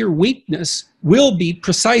some of your weakness will be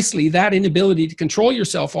precisely that inability to control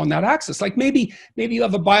yourself on that axis. Like maybe you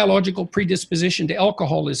have a biological predisposition to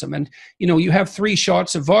alcoholism and, you know, you have 3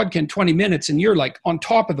 shots of vodka in 20 minutes and you're like on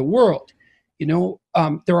top of the world. You know,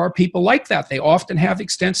 there are people like that. They often have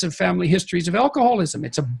extensive family histories of alcoholism.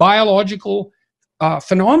 It's a biological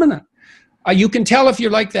phenomenon. You can tell if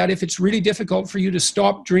you're like that if it's really difficult for you to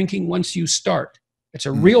stop drinking once you start. It's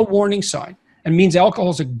a real warning sign and means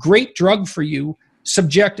alcohol is a great drug for you,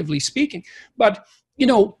 subjectively speaking. But, you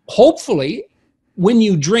know, hopefully when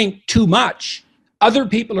you drink too much, other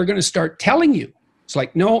people are going to start telling you. It's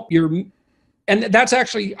like, no, and that's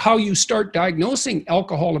actually how you start diagnosing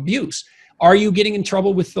alcohol abuse. Are you getting in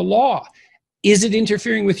trouble with the law? Is it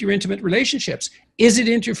interfering with your intimate relationships? Is it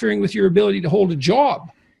interfering with your ability to hold a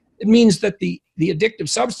job? It means that the addictive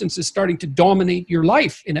substance is starting to dominate your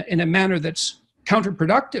life in a manner that's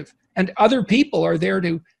counterproductive. And other people are there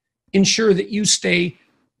to ensure that you stay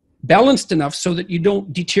balanced enough so that you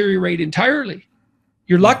don't deteriorate entirely.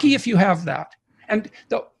 You're lucky if you have that. And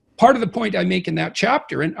part of the point I make in that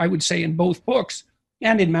chapter, and I would say in both books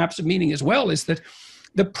and in Maps of Meaning as well, is that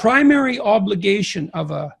the primary obligation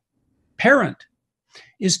of a parent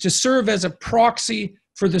is to serve as a proxy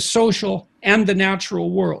for the social and the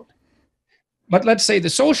natural world. But let's say the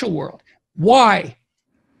social world. Why?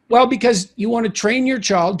 Well, because you want to train your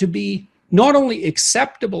child to be not only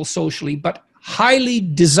acceptable socially, but highly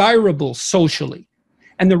desirable socially.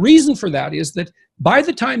 And the reason for that is that by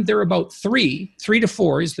the time they're about 3 to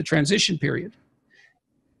 4 is the transition period,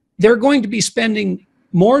 they're going to be spending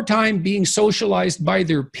more time being socialized by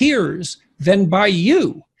their peers than by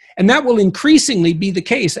you. And that will increasingly be the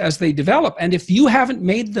case as they develop. And if you haven't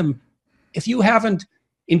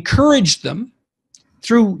encouraged them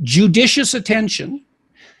through judicious attention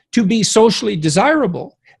to be socially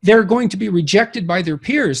desirable, they're going to be rejected by their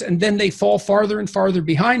peers, and then they fall farther and farther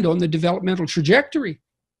behind on the developmental trajectory.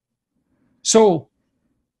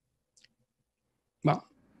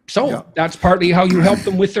 That's partly how you help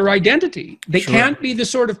them with their identity. They can't be the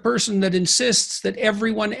sort of person that insists that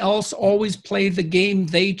everyone else always play the game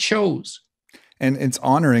they chose. And it's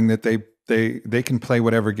honoring that they can play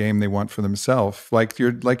whatever game they want for themselves. Like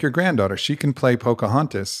your granddaughter, she can play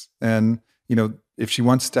Pocahontas, and if she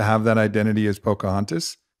wants to have that identity as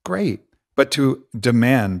Pocahontas, great. But to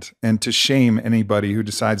demand and to shame anybody who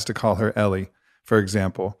decides to call her Ellie, for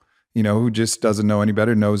example, who just doesn't know any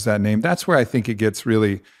better, knows that name. That's where I think it gets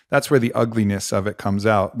that's where the ugliness of it comes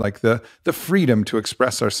out. Like the freedom to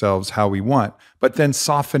express ourselves how we want, but then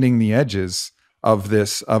softening the edges of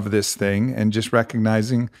this thing and just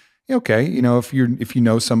recognizing, okay, if you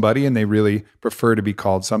know somebody and they really prefer to be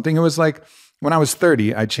called something. It was like when I was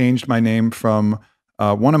 30, I changed my name from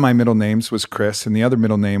one of my middle names was Chris and the other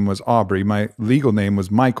middle name was Aubrey. My legal name was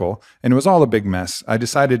Michael, and it was all a big mess. I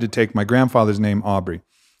decided to take my grandfather's name, Aubrey.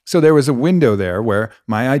 So there was a window there where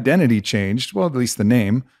my identity changed, well, at least the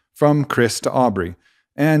name, from Chris to Aubrey.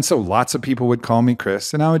 And so lots of people would call me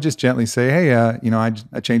Chris, and I would just gently say, hey,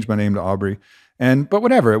 I changed my name to Aubrey. But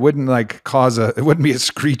whatever, it wouldn't it wouldn't be a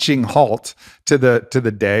screeching halt to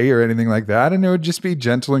the day or anything like that. And it would just be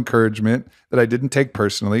gentle encouragement that I didn't take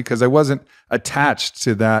personally, because I wasn't attached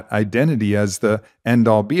to that identity as the end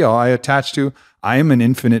all be all. I attached to, I am an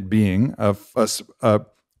infinite being of a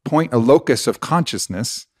locus of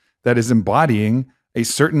consciousness that is embodying a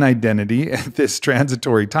certain identity at this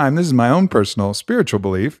transitory time. This is my own personal spiritual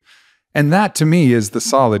belief. And that to me is the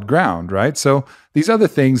solid ground, right? So these other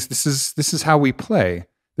things, this is how we play.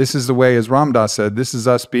 This is the way, as Ram Dass said, this is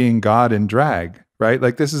us being God in drag, right?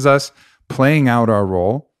 Like this is us playing out our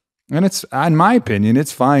role. And it's, in my opinion,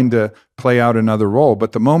 it's fine to play out another role.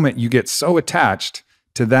 But the moment you get so attached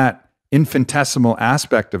to that infinitesimal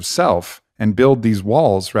aspect of self and build these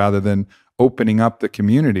walls rather than opening up the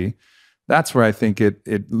community, that's where I think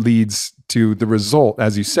it leads to the result,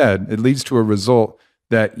 as you said, it leads to a result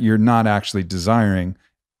that you're not actually desiring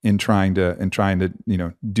in trying to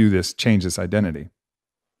do this, change this identity.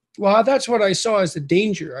 Well, that's what I saw as the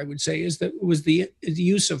danger, I would say, is that it was the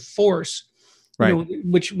use of force, right?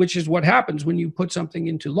 Which is what happens when you put something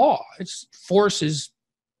into law. Force is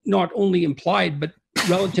not only implied, but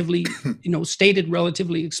relatively, stated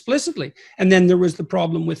relatively explicitly. And then there was the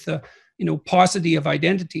problem with the, paucity of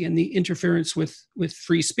identity and the interference with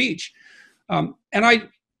free speech. And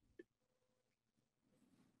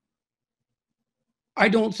I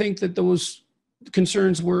don't think that those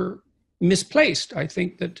concerns were misplaced. I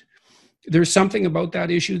think that there's something about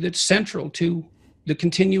that issue that's central to the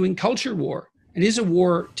continuing culture war. It is a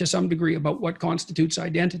war to some degree about what constitutes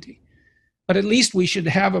identity. But at least we should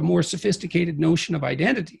have a more sophisticated notion of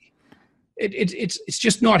identity. It's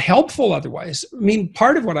just not helpful otherwise. I mean,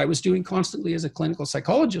 part of what I was doing constantly as a clinical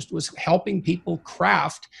psychologist was helping people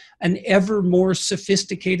craft an ever more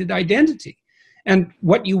sophisticated identity. And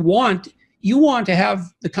what you want to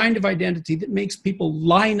have the kind of identity that makes people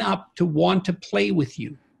line up to want to play with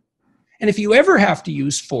you. And if you ever have to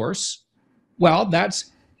use force, well,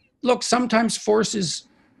 sometimes force is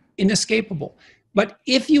inescapable. But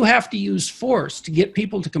if you have to use force to get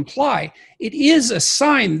people to comply, it is a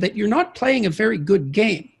sign that you're not playing a very good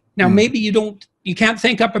game. Now, maybe you can't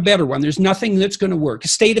think up a better one. There's nothing that's going to work. A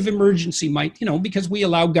state of emergency might, because we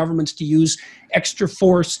allow governments to use extra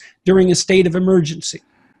force during a state of emergency.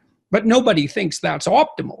 But nobody thinks that's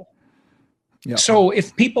optimal. Yeah. So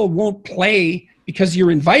if people won't play because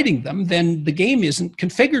you're inviting them, then the game isn't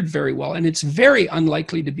configured very well, and it's very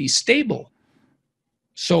unlikely to be stable.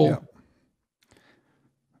 So...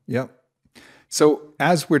 Yep. So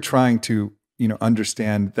as we're trying to,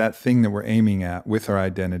 understand that thing that we're aiming at with our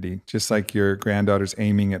identity, just like your granddaughter's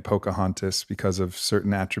aiming at Pocahontas because of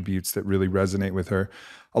certain attributes that really resonate with her,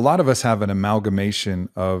 a lot of us have an amalgamation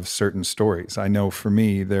of certain stories. I know for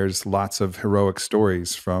me, there's lots of heroic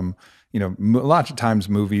stories from, lots of times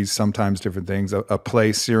movies, sometimes different things. A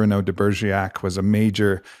play, Cyrano de Bergerac, was a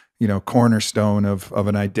major, cornerstone of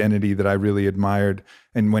an identity that I really admired.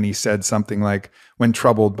 And when he said something like, when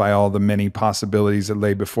troubled by all the many possibilities that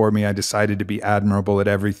lay before me, I decided to be admirable at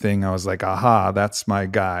everything. I was like, aha, that's my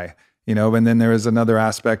guy. And then there is another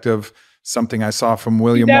aspect of something I saw from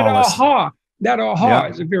William Wallace. That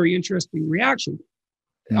is a very interesting reaction.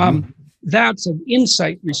 That's an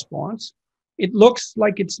insight response. It looks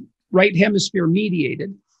like it's right hemisphere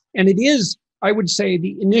mediated. And it is, I would say,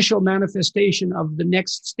 the initial manifestation of the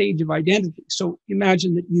next stage of identity. So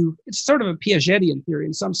imagine that it's sort of a Piagetian theory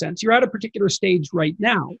in some sense. You're at a particular stage right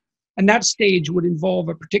now, and that stage would involve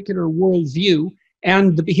a particular worldview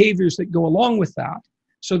and the behaviors that go along with that.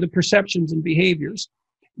 So the perceptions and behaviors.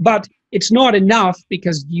 But it's not enough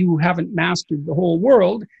because you haven't mastered the whole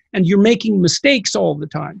world and you're making mistakes all the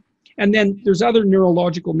time. And then there's other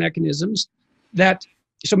neurological mechanisms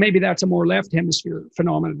so maybe that's a more left hemisphere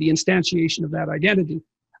phenomenon, the instantiation of that identity.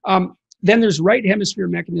 Then there's right hemisphere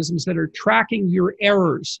mechanisms that are tracking your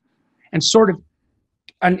errors and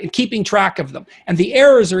and keeping track of them. And the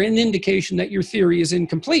errors are an indication that your theory is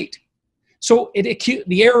incomplete. So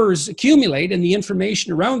the errors accumulate and the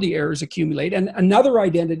information around the errors accumulate, and another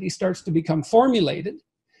identity starts to become formulated,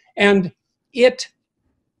 and it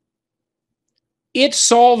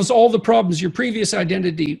solves all the problems your previous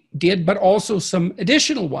identity did, but also some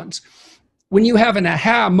additional ones. When you have an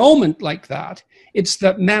aha moment like that, it's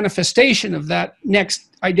the manifestation of that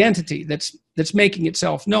next identity that's making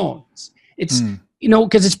itself known. It's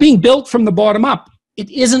because it's being built from the bottom up. It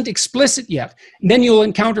isn't explicit yet. And then you'll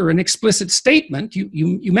encounter an explicit statement.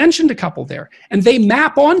 You mentioned a couple there, and they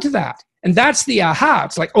map onto that. And that's the aha.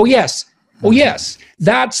 It's like, oh yes,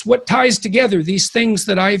 that's what ties together these things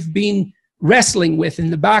that I've been wrestling with in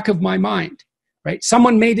the back of my mind, right?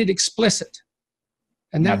 Someone made it explicit.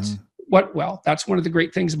 And that's that's one of the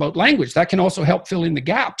great things about language. That can also help fill in the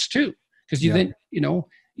gaps too. Because then,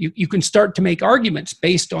 you can start to make arguments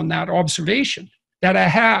based on that observation. That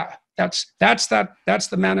aha, that's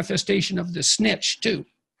the manifestation of the snitch too.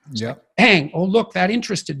 Yeah. Bang, oh look, that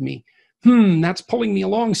interested me. That's pulling me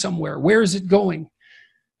along somewhere. Where is it going?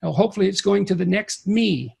 Well, hopefully it's going to the next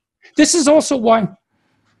me. This is also why,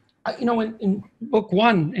 in book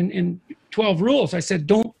 1, in 12 rules, I said,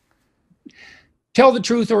 don't tell the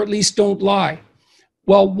truth, or at least don't lie.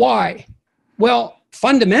 Well, why? Well,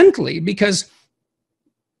 fundamentally, because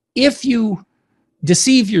if you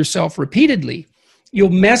deceive yourself repeatedly, you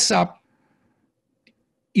mess up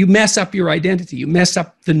your identity. You mess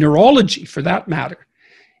up the neurology, for that matter.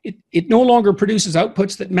 It no longer produces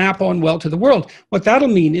outputs that map on well to the world. What that'll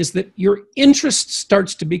mean is that your interest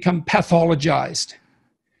starts to become pathologized.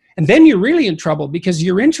 And then you're really in trouble, because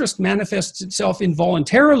your interest manifests itself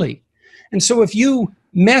involuntarily. And so if you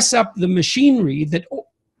mess up the machinery that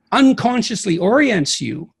unconsciously orients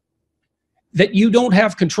you, that you don't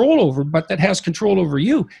have control over, but that has control over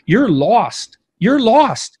you, you're lost. You're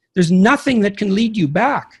lost. There's nothing that can lead you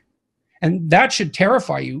back. And that should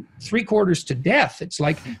terrify you 3/4 to death. It's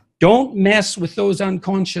like, don't mess with those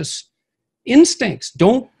unconscious instincts.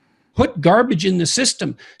 Don't put garbage in the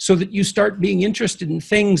system so that you start being interested in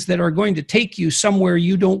things that are going to take you somewhere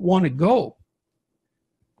you don't want to go.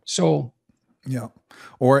 So, yeah.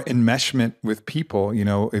 Or enmeshment with people.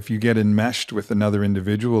 If you get enmeshed with another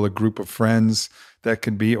individual, a group of friends, that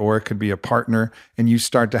could be, or it could be a partner, and you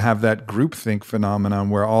start to have that groupthink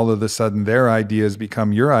phenomenon where all of a sudden their ideas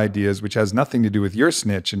become your ideas, which has nothing to do with your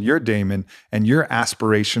snitch and your daemon and your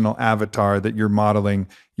aspirational avatar that you're modeling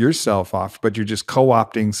yourself off, but you're just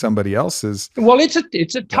co-opting somebody else's. Well,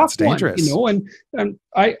 it's a tough dangerous. one, and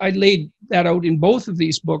I laid that out in both of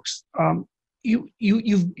these books.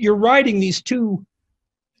 You're riding these two.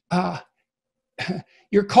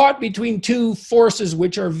 You're caught between two forces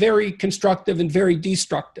which are very constructive and very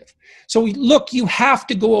destructive. So look, you have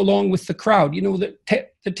to go along with the crowd.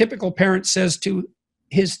 The typical parent says to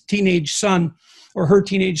his teenage son or her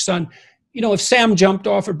teenage son, if Sam jumped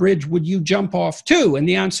off a bridge, would you jump off too? And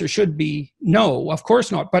the answer should be no, of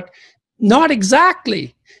course not, but not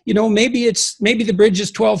exactly. Maybe the bridge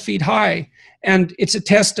is 12 feet high and it's a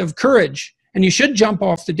test of courage. And you should jump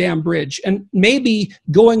off the damn bridge. And maybe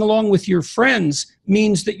going along with your friends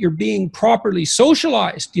means that you're being properly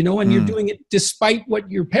socialized, and you're doing it despite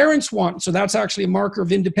what your parents want. So that's actually a marker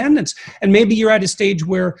of independence. And maybe you're at a stage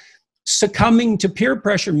where succumbing to peer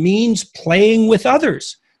pressure means playing with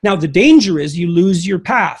others. Now, the danger is you lose your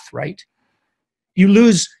path, right?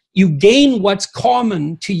 You gain what's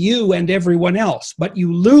common to you and everyone else, but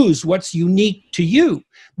you lose what's unique to you.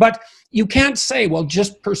 But you can't say, well,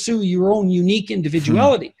 just pursue your own unique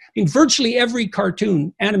individuality, In virtually every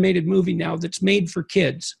cartoon, animated movie now that's made for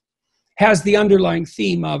kids has the underlying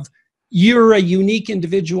theme of you're a unique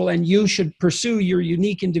individual and you should pursue your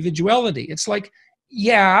unique individuality. It's like,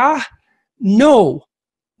 yeah, no,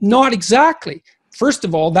 not exactly. First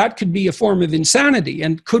of all, that could be a form of insanity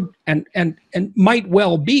and could and might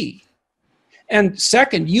well be. And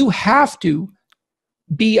second, you have to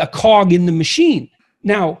be a cog in the machine.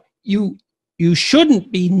 Now, you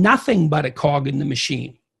shouldn't be nothing but a cog in the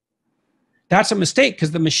machine. That's a mistake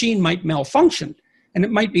because the machine might malfunction and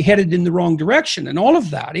it might be headed in the wrong direction and all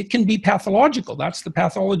of that. It can be pathological. That's the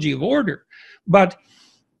pathology of order. But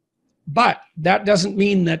that doesn't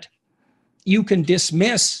mean that you can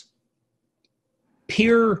dismiss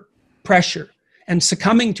peer pressure and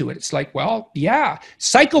succumbing to it. It's like, well, yeah,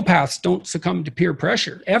 psychopaths don't succumb to peer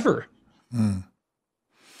pressure ever. Mm.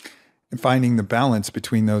 And finding the balance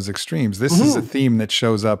between those extremes. This is a theme that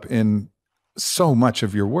shows up in so much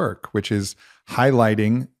of your work, which is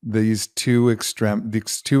highlighting these two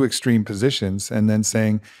extreme positions and then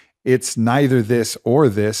saying it's neither this or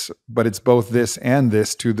this, but it's both this and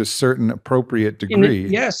this to the certain appropriate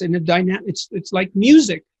degree. In a dynamic, it's like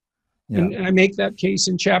music. Yeah. And I make that case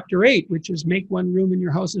in chapter 8, which is make one room in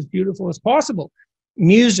your house as beautiful as possible.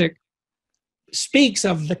 Music speaks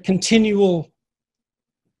of the continual,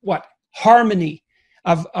 harmony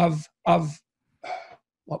of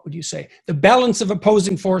what would you say? The balance of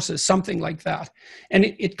opposing forces, something like that. And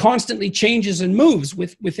it constantly changes and moves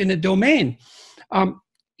within a domain.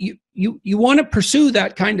 You want to pursue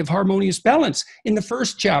that kind of harmonious balance. In the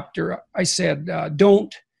first chapter, I said,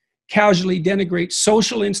 don't casually denigrate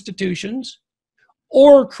social institutions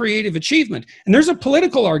or creative achievement. And there's a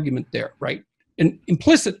political argument there, right? An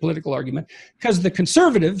implicit political argument, because the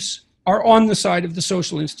conservatives are on the side of the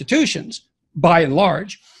social institutions, by and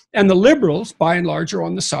large, and the liberals, by and large, are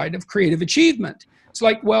on the side of creative achievement. It's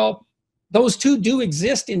like, well, those two do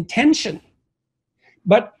exist in tension,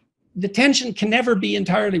 but the tension can never be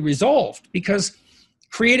entirely resolved because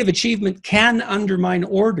creative achievement can undermine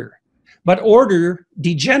order. But order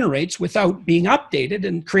degenerates without being updated,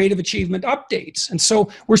 and creative achievement updates. And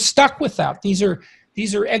so we're stuck with that. These are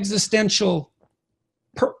existential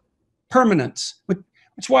permanence.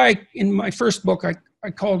 That's why in my first book,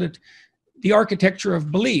 I called it The Architecture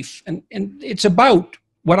of Belief. And it's about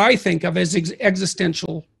what I think of as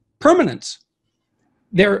existential permanence.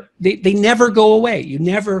 They never go away. You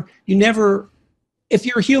never, if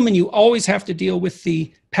you're human, you always have to deal with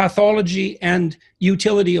the pathology and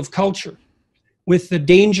utility of culture, with the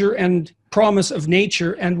danger and promise of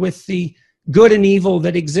nature, and with the good and evil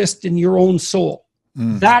that exist in your own soul.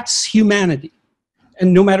 That's humanity.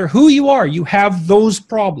 And no matter who you are, you have those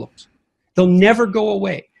problems. They'll never go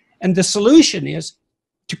away. And the solution is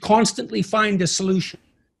to constantly find a solution.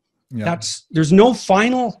 Yeah. There's no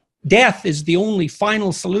final, death is the only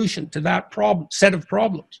final solution to that set of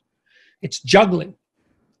problems. It's juggling.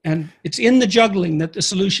 And it's in the juggling that the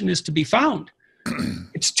solution is to be found.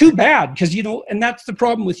 It's too bad because, and that's the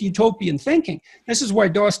problem with utopian thinking. This is why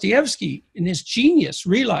Dostoevsky, in his genius,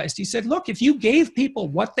 realized, he said, look, if you gave people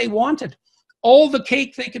what they wanted, all the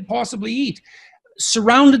cake they could possibly eat,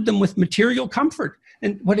 surrounded them with material comfort,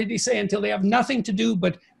 and what did he say? Until they have nothing to do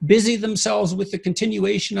but busy themselves with the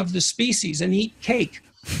continuation of the species and eat cake.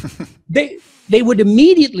 They would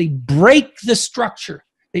immediately break the structure.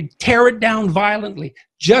 They'd tear it down violently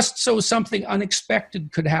just so something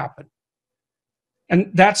unexpected could happen.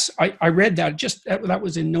 And I read that, that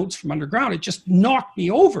was in Notes from Underground. It just knocked me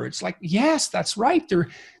over. It's like, yes, that's right.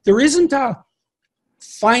 There isn't a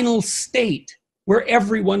final state where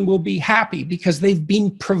everyone will be happy because they've been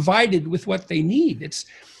provided with what they need. It's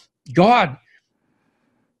God.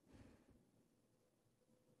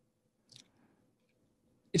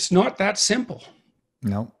 It's not that simple.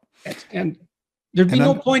 No. And there'd be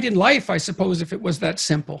no point in life, I suppose, if it was that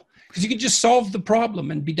simple, because you could just solve the problem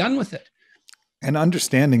and be done with it. And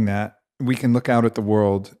understanding that, we can look out at the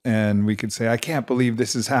world and we could say, I can't believe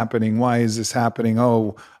this is happening. Why is this happening?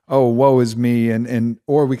 Oh, woe is me.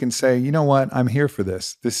 Or we can say, you know what? I'm here for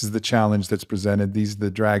this. This is the challenge that's presented. These are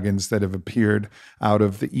the dragons that have appeared out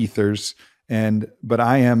of the ethers. But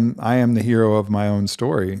I am the hero of my own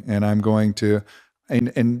story. And I'm going to,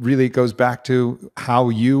 and really it goes back to how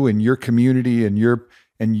you and your community and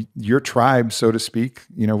your tribe, so to speak,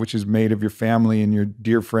 which is made of your family and your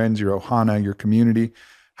dear friends, your ohana, your community.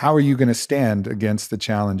 How are you going to stand against the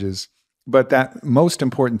challenges? But that most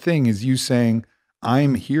important thing is you saying,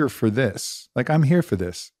 I'm here for this. Like, I'm here for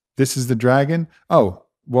this. This is the dragon. Oh,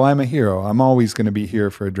 well, I'm a hero. I'm always going to be here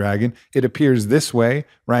for a dragon. It appears this way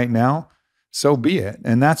right now. So be it.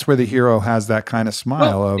 And that's where the hero has that kind of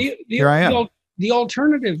smile here I am. the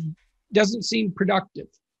alternative doesn't seem productive.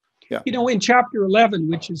 Yeah. You know, in chapter 11,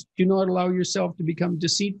 which is do not allow yourself to become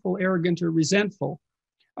deceitful, arrogant, or resentful,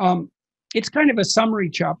 it's kind of a summary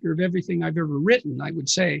chapter of everything I've ever written, I would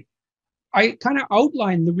say. I kind of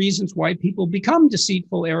outline the reasons why people become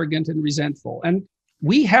deceitful, arrogant, and resentful. And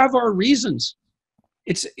we have our reasons.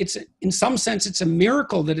 It's in some sense, it's a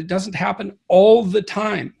miracle that it doesn't happen all the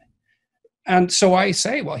time. And so I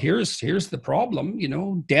say, well, here's the problem. You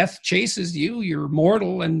know, death chases you, you're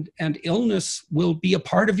mortal, and illness will be a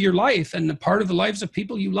part of your life and a part of the lives of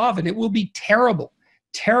people you love. And it will be terrible,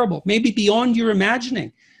 terrible, maybe beyond your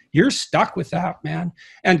imagining. You're stuck with that, man.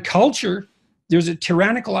 And culture, there's a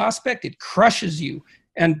tyrannical aspect. It crushes you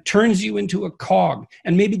and turns you into a cog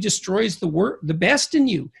and maybe destroys the best in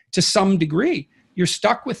you to some degree. You're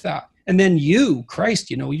stuck with that. And then you, Christ,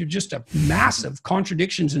 you know, you're just a massive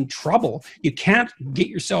contradictions and trouble. You can't get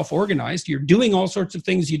yourself organized. You're doing all sorts of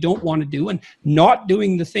things you don't want to do and not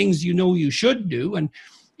doing the things you know you should do. And,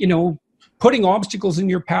 you know, putting obstacles in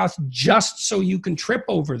your path just so you can trip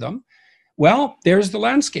over them. Well, there's the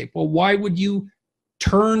landscape. Well, why would you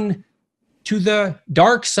turn to the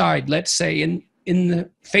dark side, let's say, in the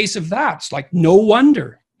face of that? It's like, no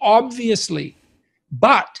wonder, obviously.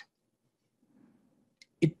 But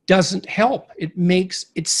it doesn't help.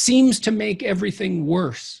 It seems to make everything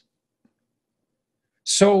worse.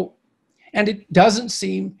 So, and it doesn't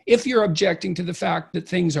seem, if you're objecting to the fact that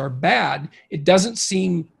things are bad, it doesn't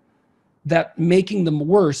seem that making them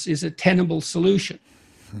worse is a tenable solution.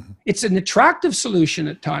 It's an attractive solution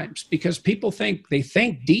at times because people think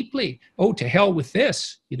deeply, oh, to hell with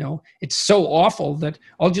this, you know, it's so awful that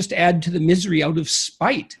I'll just add to the misery out of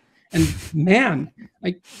spite. And man,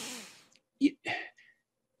 like,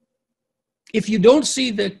 if you don't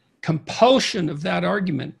see the compulsion of that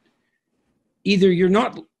argument, either you're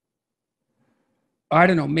not, I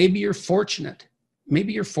don't know, maybe you're fortunate.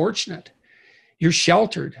 Maybe you're fortunate. You're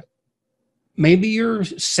sheltered. Maybe you're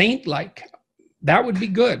saint-like. That would be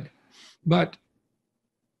good. But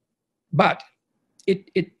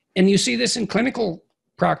it and you see this in clinical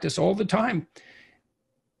practice all the time.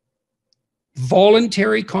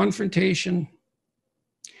 Voluntary confrontation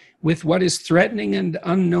with what is threatening and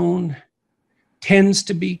unknown tends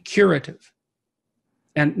to be curative.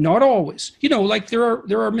 And not always. You know, like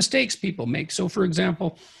there are mistakes people make. So for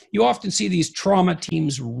example, you often see these trauma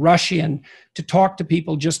teams rush in to talk to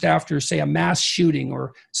people just after, say, a mass shooting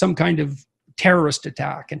or some kind of terrorist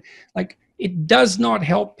attack. And like, it does not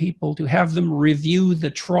help people to have them review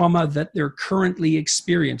the trauma that they're currently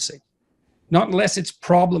experiencing. Not unless it's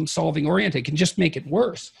problem solving oriented. It can just make it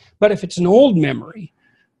worse. But if it's an old memory,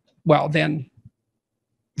 well, then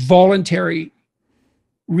voluntary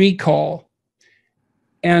recall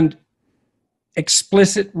and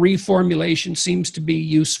explicit reformulation seems to be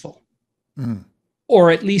useful.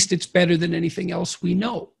 Or at least it's better than anything else we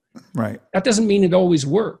know. Right. That doesn't mean it always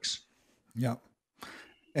works. Yeah.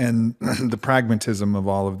 And the pragmatism of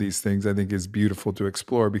all of these things, I think, is beautiful to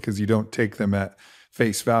explore because you don't take them at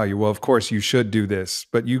face value. Well, of course you should do this,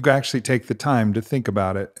 but you actually take the time to think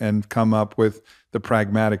about it and come up with the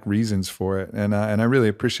pragmatic reasons for it. And I really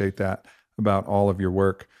appreciate that about all of your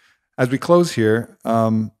work. As we close here,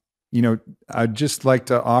 you know, I'd just like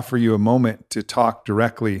to offer you a moment to talk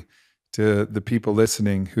directly to the people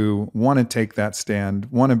listening who want to take that stand,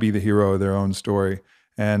 want to be the hero of their own story,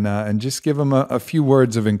 and just give them a few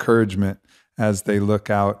words of encouragement as they look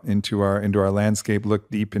out into our landscape, look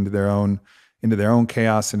deep into their own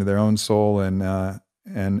chaos, into their own soul,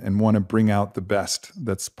 and want to bring out the best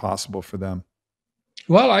that's possible for them.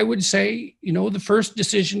 Well, I would say, you know, the first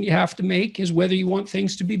decision you have to make is whether you want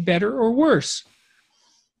things to be better or worse.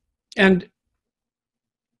 And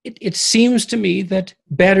it seems to me that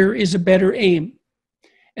better is a better aim.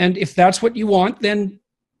 And if that's what you want, then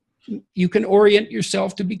you can orient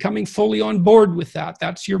yourself to becoming fully on board with that.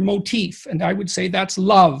 That's your motif. And I would say that's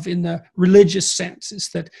love in the religious sense, is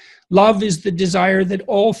that love is the desire that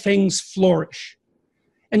all things flourish.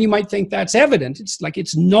 And you might think that's evident. It's like,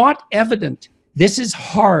 it's not evident. This is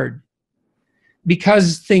hard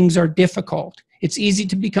because things are difficult. It's easy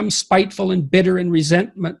to become spiteful and bitter and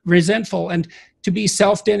resentful and to be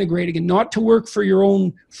self-denigrating and not to work for your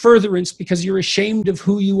own furtherance because you're ashamed of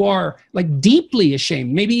who you are, like deeply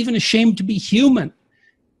ashamed, maybe even ashamed to be human.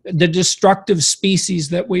 The destructive species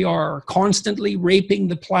that we are, constantly raping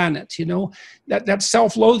the planet, you know, that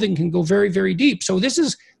self-loathing can go very, very deep. So this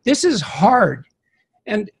is hard.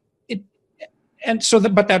 But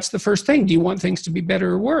that's the first thing. Do you want things to be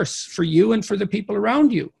better or worse for you and for the people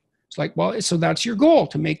around you? It's like, well, so that's your goal,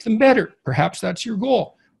 to make them better. Perhaps that's your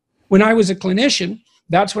goal. When I was a clinician,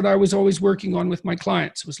 That's what I was always working on with my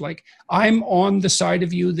clients. It was like, I'm on the side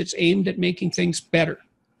of you that's aimed at making things better.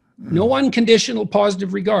 No unconditional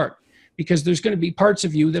positive regard, because there's going to be parts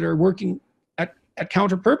of you that are working at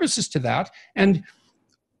counter purposes to that. And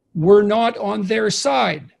we're not on their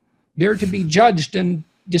side. They're to be judged and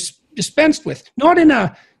dispensed with, not in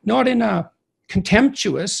a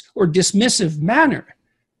contemptuous or dismissive manner,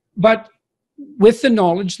 but with the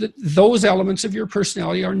knowledge that those elements of your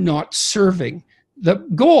personality are not serving the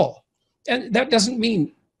goal. And that doesn't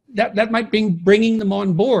mean that might be bringing them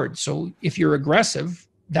on board. So if you're aggressive,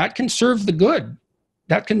 that can serve the good.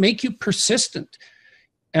 That can make you persistent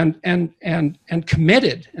and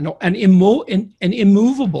committed and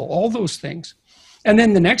immovable, all those things. And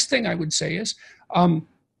then the next thing I would say is,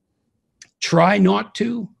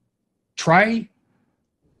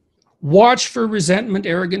 watch for resentment,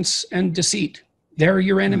 arrogance, and deceit. They're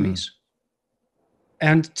your enemies.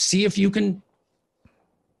 And see if you can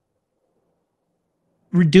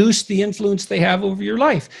reduce the influence they have over your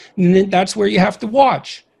life. And then that's where you have to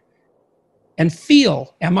watch and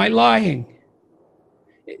feel, am I lying?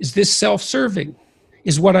 Is this self-serving?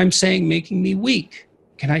 Is what I'm saying making me weak?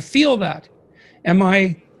 Can I feel that? Am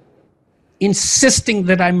I insisting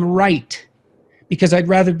that I'm right? Because I'd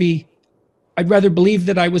rather believe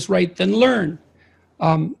that I was right than learn.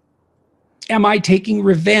 Am I taking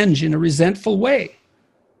revenge in a resentful way?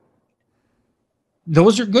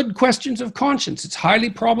 Those are good questions of conscience. It's highly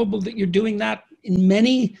probable that you're doing that in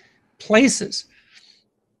many places.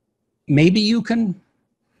 Maybe you can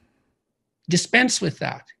dispense with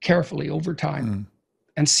that carefully over time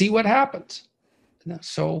and see what happens.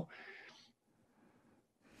 So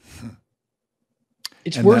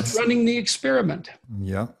it's worth running the experiment.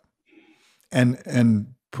 Yeah.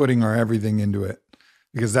 And putting our everything into it,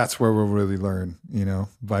 because that's where we'll really learn,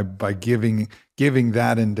 by giving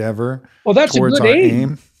that endeavor. Well, that's towards a good our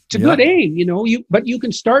aim. It's a good aim, but you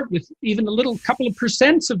can start with even a little couple of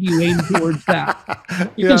percents of you aim towards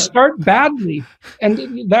that. You can start badly.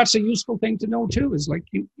 And that's a useful thing to know too, is like,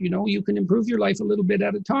 you can improve your life a little bit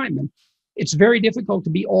at a time. And it's very difficult to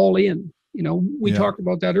be all in. We talked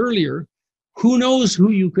about that earlier. Who knows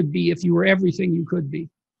who you could be if you were everything you could be?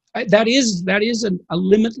 That is a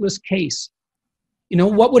limitless case.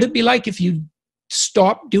 What would it be like if you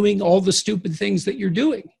stopped doing all the stupid things that you're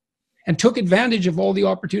doing and took advantage of all the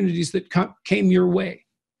opportunities that came your way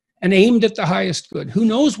and aimed at the highest good? Who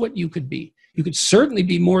knows what you could be? You could certainly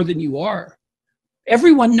be more than you are.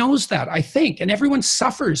 Everyone knows that, I think, and everyone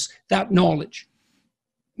suffers that knowledge.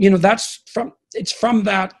 It's from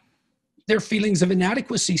that their feelings of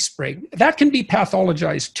inadequacy spring. That can be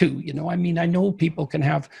pathologized too. I know people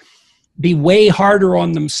can be way harder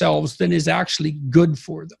on themselves than is actually good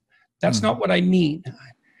for them. That's not what I mean.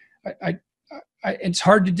 It's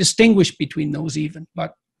hard to distinguish between those even,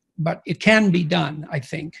 but it can be done, I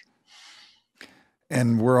think.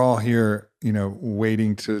 And we're all here,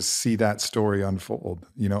 waiting to see that story unfold.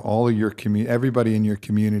 All of your everybody in your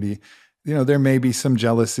community, there may be some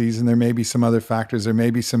jealousies and there may be some other factors. There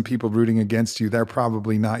may be some people rooting against you. They're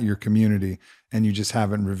probably not your community and you just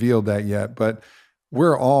haven't revealed that yet. But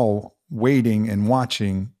we're all waiting and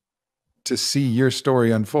watching to see your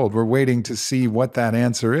story unfold. We're waiting to see what that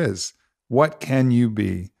answer is. What can you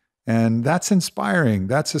be? And that's inspiring.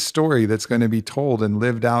 That's a story that's going to be told and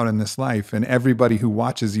lived out in this life. And everybody who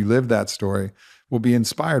watches you live that story will be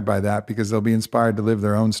inspired by that, because they'll be inspired to live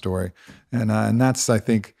their own story. And that's, I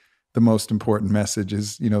think, the most important message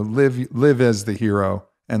is, live as the hero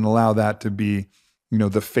and allow that to be,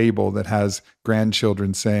 the fable that has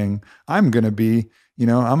grandchildren saying, I'm going to be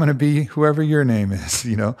whoever your name is,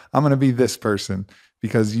 I'm going to be this person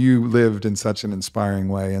because you lived in such an inspiring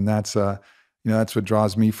way. And that's, that's what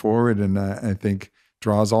draws me forward. And I think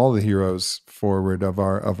draws all the heroes forward of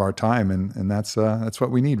our time. And that's what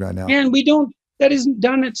we need right now. And that isn't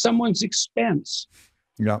done at someone's expense.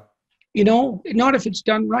 Yeah. Not if it's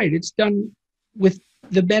done right. It's done with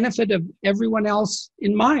the benefit of everyone else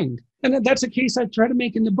in mind. And that's a case I try to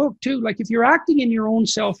make in the book too. Like if you're acting in your own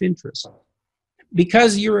self-interest,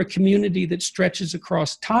 because you're a community that stretches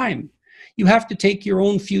across time, you have to take your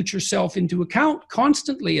own future self into account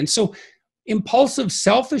constantly. And so impulsive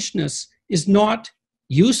selfishness is not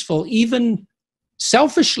useful, even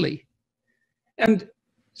selfishly. And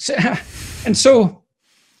so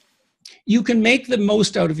you can make the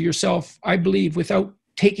most out of yourself, I believe, without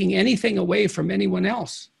taking anything away from anyone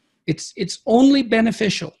else. It's only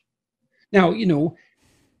beneficial. Now,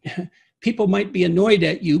 people might be annoyed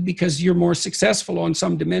at you because you're more successful on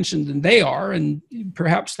some dimension than they are, and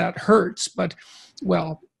perhaps that hurts. But,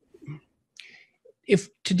 well, if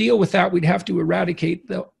to deal with that, we'd have to eradicate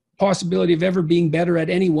the possibility of ever being better at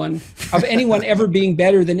anyone ever being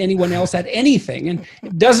better than anyone else at anything. And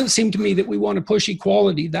it doesn't seem to me that we want to push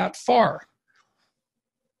equality that far.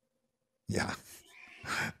 Yeah,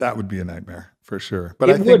 that would be a nightmare for sure. But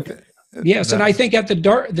it would. Yes, and I think at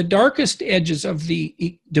the darkest edges of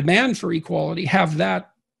the demand for equality have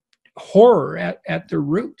that horror at their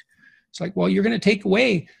root. It's like, well, you're going to take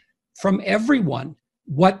away from everyone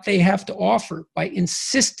what they have to offer by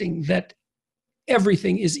insisting that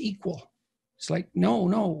everything is equal. It's like,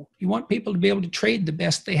 no, you want people to be able to trade the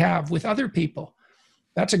best they have with other people.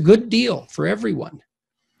 That's a good deal for everyone.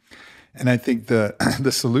 And I think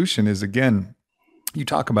the solution is, again, you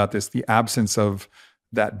talk about this, the absence of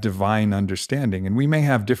that divine understanding. And we may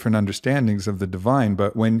have different understandings of the divine,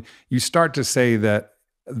 but when you start to say that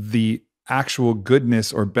the actual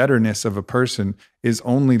goodness or betterness of a person is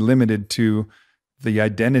only limited to the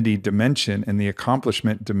identity dimension and the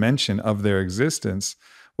accomplishment dimension of their existence,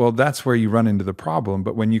 well, that's where you run into the problem.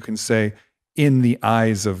 But when you can say, in the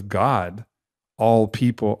eyes of God, all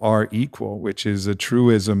people are equal, which is a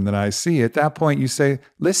truism that I see, at that point you say,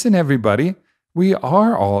 listen, everybody, we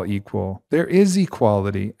are all equal. There is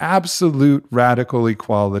equality, absolute radical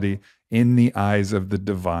equality in the eyes of the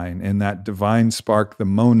divine. And that divine spark, the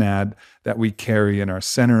monad that we carry in our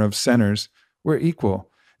center of centers, we're equal.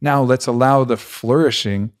 Now let's allow the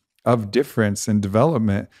flourishing of difference and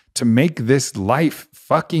development to make this life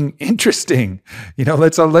fucking interesting.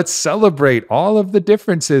 Let's celebrate all of the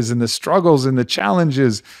differences and the struggles and the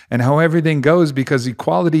challenges and how everything goes, because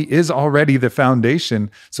equality is already the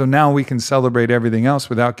foundation. So now we can celebrate everything else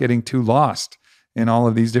without getting too lost in all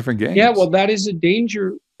of these different games. Yeah, well, that is a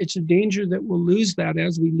danger. It's a danger that we'll lose that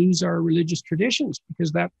as we lose our religious traditions,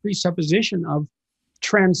 because that presupposition of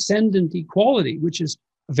transcendent equality, which is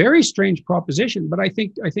a very strange proposition, but I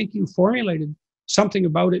think you formulated something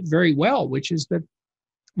about it very well, which is that,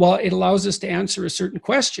 well, it allows us to answer a certain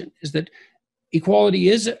question, is that equality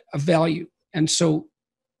is a value. And so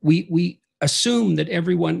we assume that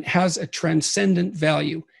everyone has a transcendent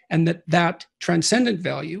value, and that transcendent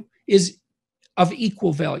value is of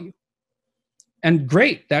equal value. And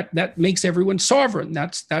great, that makes everyone sovereign.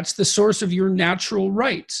 That's the source of your natural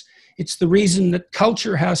rights. It's the reason that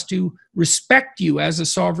culture has to respect you as a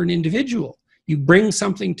sovereign individual. You bring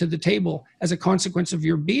something to the table as a consequence of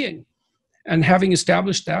your being. And having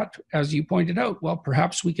established that, as you pointed out, well,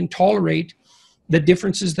 perhaps we can tolerate the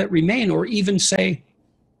differences that remain, or even say,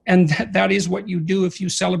 and that is what you do if you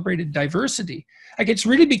celebrated diversity. Like, it's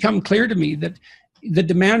really become clear to me that the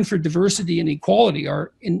demand for diversity and equality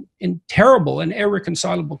are in terrible and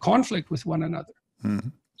irreconcilable conflict with one another. Mm-hmm.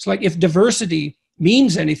 It's like, if diversity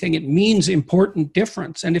means anything, it means important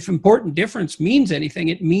difference. And if important difference means anything,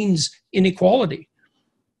 it means inequality.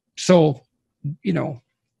 So,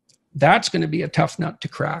 that's going to be a tough nut to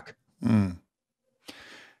crack. Mm.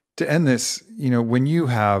 To end this, when you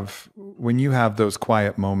have those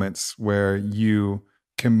quiet moments where you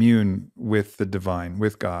commune with the divine,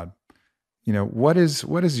 with God, what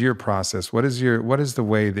is your process? What is the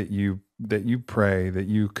way that you pray, that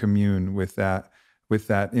you commune with that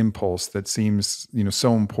impulse that seems,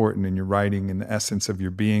 so important in your writing and the essence of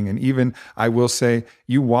your being? And even, I will say,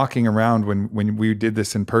 you walking around when we did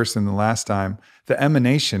this in person the last time, the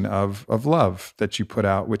emanation of love that you put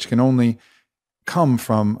out, which can only come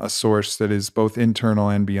from a source that is both internal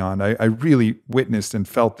and beyond. I really witnessed and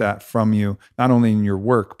felt that from you, not only in your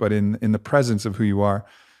work, but in the presence of who you are.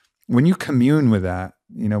 When you commune with that,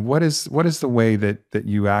 what is the way that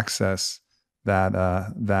you access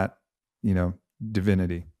that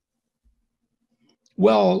divinity?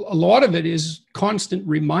 Well, a lot of it is constant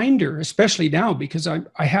reminder, especially now, because I'm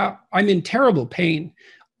in terrible pain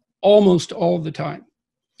almost all the time.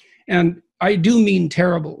 And I do mean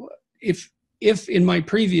terrible. If in my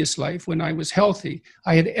previous life, when I was healthy,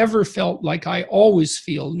 I had ever felt like I always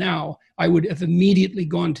feel now, I would have immediately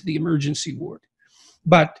gone to the emergency ward.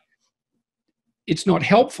 But it's not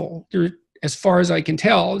helpful. As far as I can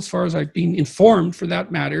tell, as far as I've been informed for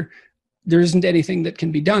that matter, there isn't anything that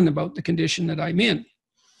can be done about the condition that I'm in.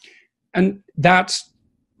 And that's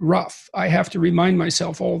rough. I have to remind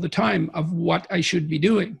myself all the time of what I should be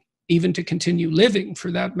doing, even to continue living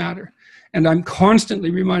for that matter. And I'm constantly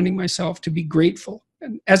reminding myself to be grateful,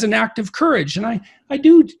 and as an act of courage. And I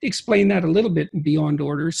do explain that a little bit in Beyond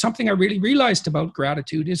Order. Something I really realized about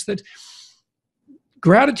gratitude is that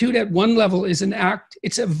gratitude at one level is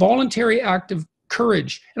it's a voluntary act of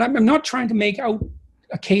courage. And I'm not trying to make out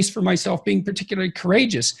a case for myself being particularly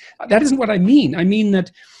courageous. That isn't what I mean. I mean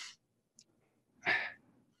that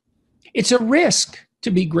it's a risk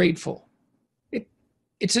to be grateful.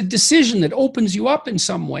 It's a decision that opens you up in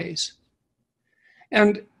some ways.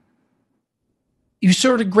 And you're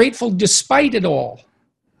sort of grateful despite it all.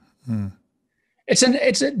 Hmm.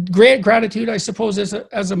 It's a great gratitude, I suppose,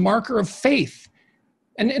 as a marker of faith.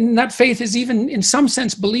 And that faith is even, in some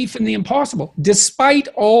sense, belief in the impossible. Despite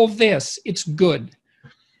all this, it's good.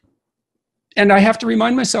 And I have to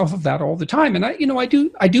remind myself of that all the time. And I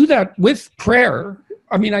do that with prayer.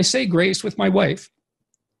 I mean, I say grace with my wife.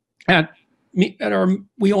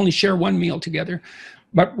 We only share one meal together,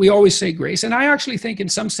 but we always say grace. And I actually think, in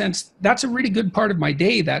some sense, that's a really good part of my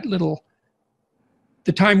day. The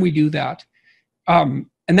time we do that.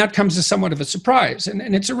 And that comes as somewhat of a surprise.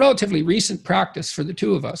 And it's a relatively recent practice for the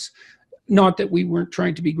two of us. Not that we weren't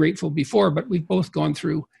trying to be grateful before, but we've both gone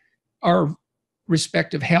through our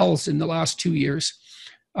respective hells in the last 2 years,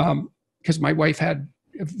 because my wife had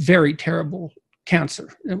a very terrible cancer.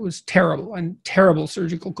 It was terrible, and terrible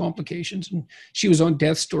surgical complications. And she was on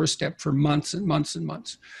death's doorstep for months and months and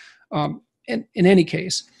months. And in any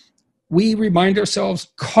case, we remind ourselves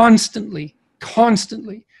constantly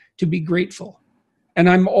to be grateful. And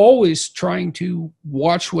I'm always trying to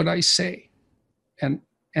watch what I say and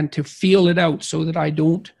to feel it out so that I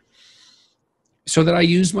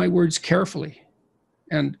use my words carefully.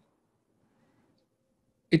 And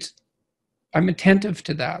I'm attentive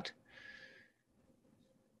to that.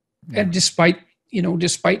 Yeah. And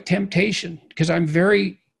despite temptation, because I'm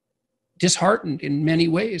very disheartened in many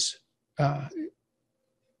ways.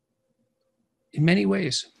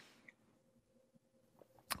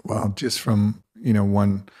 Well, just from,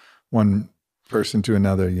 one person to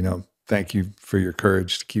another, thank you for your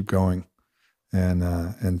courage to keep going.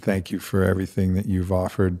 And thank you for everything that you've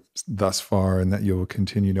offered thus far and that you'll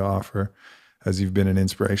continue to offer, as you've been an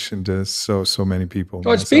inspiration to so many people.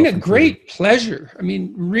 Oh, it's been a great pleasure. I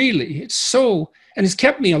mean, really, and it's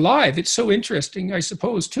kept me alive. It's so interesting, I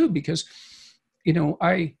suppose, too, because,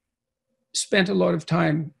 I spent a lot of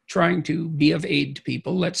time trying to be of aid to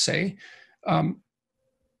people, let's say.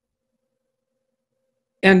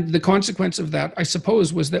 And the consequence of that, I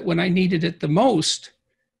suppose, was that when I needed it the most,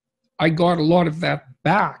 I got a lot of that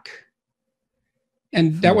back.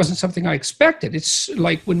 And that wasn't something I expected. It's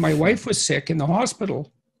like when my wife was sick in the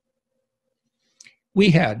hospital,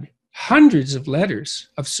 we had hundreds of letters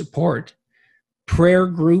of support. Prayer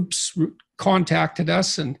groups contacted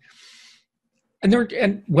us and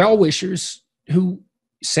well-wishers who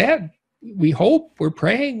said, we hope, we're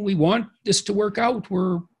praying, we want this to work out,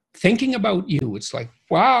 we're thinking about you. It's like,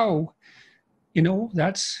 wow,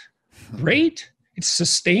 that's great. It's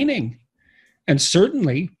sustaining. And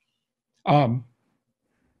certainly,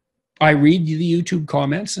 I read the YouTube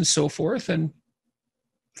comments and so forth, and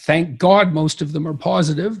thank God most of them are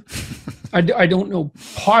positive. I don't know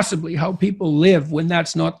possibly how people live when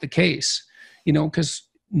that's not the case, because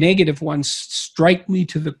negative ones strike me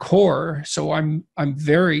to the core. So I'm a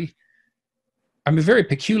very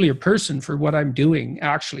peculiar person for what I'm doing,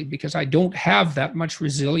 actually, because I don't have that much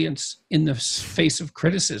resilience in the face of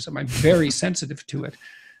criticism. I'm very sensitive to it.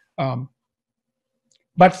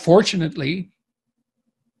 But fortunately,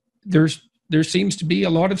 there seems to be a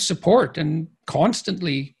lot of support, and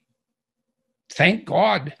constantly, thank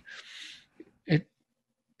God.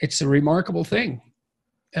 It's a remarkable thing.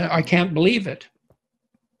 I can't believe it.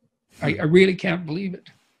 I really can't believe it.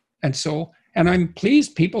 And I'm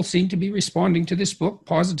pleased people seem to be responding to this book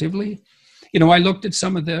positively. I looked at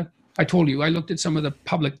some of the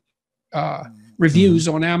public reviews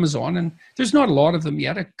on Amazon, and there's not a lot of them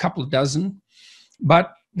yet, a couple of dozen,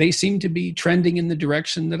 but they seem to be trending in the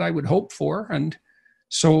direction that I would hope for. And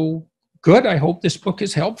so good. I hope this book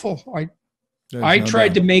is helpful. I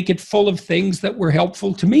tried to make it full of things that were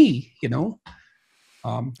helpful to me,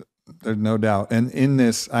 There's no doubt. And in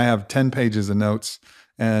this, I have 10 pages of notes.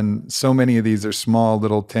 And so many of these are small,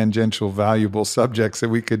 little tangential, valuable subjects that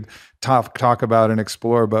we could talk about and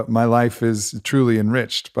explore. But my life is truly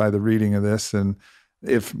enriched by the reading of this. And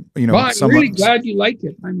if, I'm really glad you like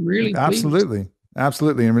it. I'm really pleased.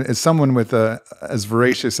 Absolutely. And as someone with as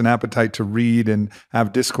voracious an appetite to read and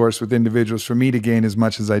have discourse with individuals, for me to gain as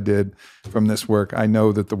much as I did from this work, I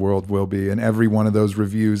know that the world will be. And every one of those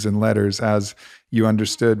reviews and letters, as you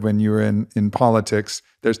understood when you were in politics,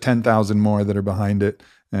 there's 10,000 more that are behind it.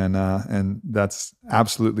 And that's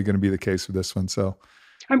absolutely going to be the case with this one. So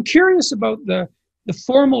I'm curious about the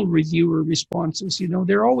formal reviewer responses.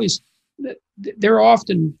 They're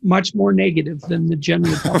often much more negative than the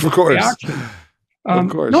general public reaction. Of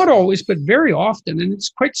course. Not always, but very often. And it's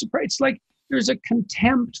quite surprising. It's like there's a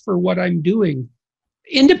contempt for what I'm doing,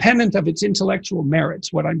 independent of its intellectual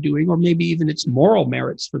merits, what I'm doing, or maybe even its moral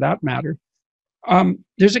merits for that matter.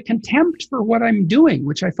 There's a contempt for what I'm doing,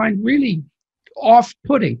 which I find really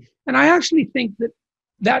off-putting. And I actually think that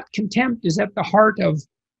that contempt is at the heart of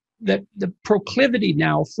the proclivity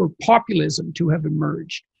now for populism to have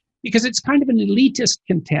emerged, because it's kind of an elitist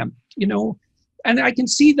contempt, and I can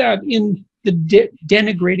see that in the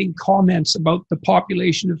denigrating comments about the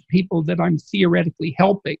population of people that I'm theoretically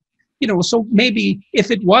helping. So maybe if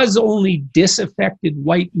it was only disaffected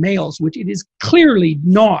white males, which it is clearly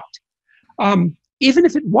not, even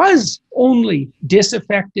if it was only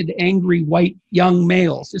disaffected, angry, white young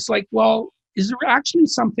males, it's like, well, is there actually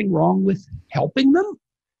something wrong with helping them?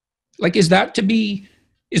 Like, is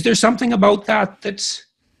there something about that that's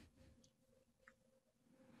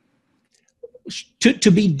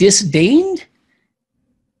to be disdained?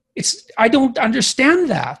 I don't understand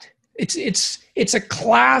that. It's a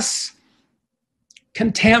class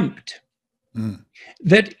contempt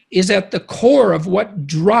that is at the core of what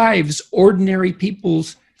drives ordinary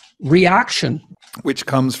people's reaction, which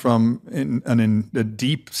comes from a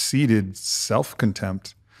deep-seated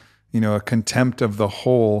self-contempt, a contempt of the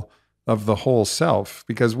whole self,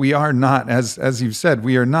 because we are not, as you've said,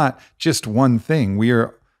 we are not just one thing. We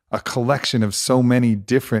are a collection of so many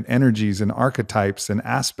different energies and archetypes and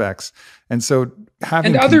aspects. And so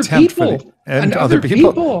having other people and other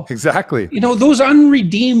people. Exactly. Those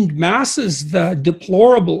unredeemed masses, the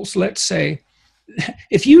deplorables, let's say,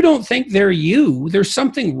 if you don't think they're you, there's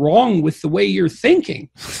something wrong with the way you're thinking.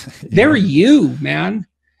 Yeah. They're you, man.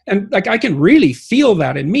 And like, I can really feel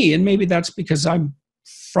that in me. And maybe that's because I'm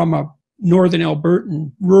from a northern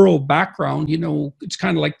Albertan rural background. It's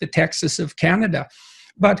kind of like the Texas of Canada.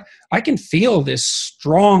 But I can feel this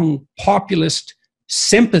strong populist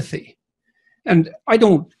sympathy. And I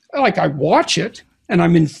watch it and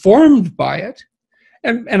I'm informed by it,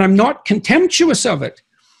 and I'm not contemptuous of it.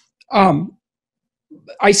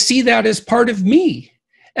 I see that as part of me.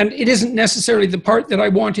 And it isn't necessarily the part that I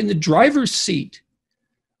want in the driver's seat.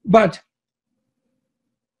 But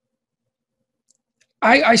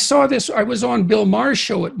I saw this, I was on Bill Maher's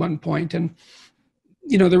show at one point, and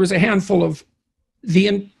there was a handful of the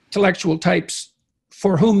intellectual types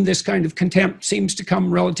for whom this kind of contempt seems to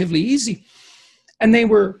come relatively easy. And they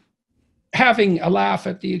were having a laugh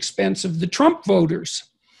at the expense of the Trump voters.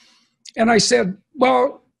 And I said,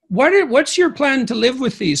 well, what's your plan to live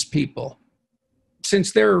with these people?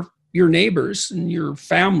 Since they're your neighbors and your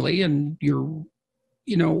family and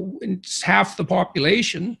it's half the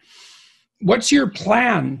population, what's your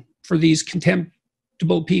plan for these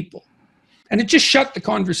contemptible people? And it just shut the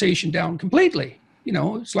conversation down completely.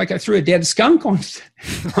 It's like I threw a dead skunk on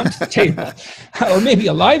the table, or maybe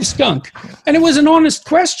a live skunk. And it was an honest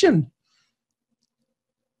question.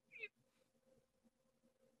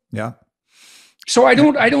 Yeah. So I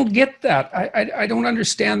don't get that. I don't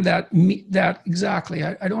understand that exactly.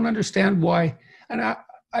 I don't understand why. And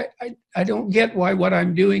I don't get why what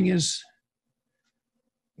I'm doing is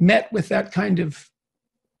met with that kind of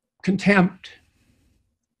contempt.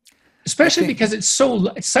 Especially because it's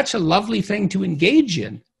such a lovely thing to engage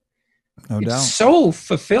in. No doubt. It's so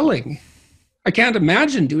fulfilling. I can't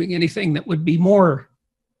imagine doing anything that would be more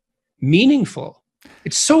meaningful.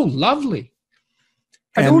 It's so lovely.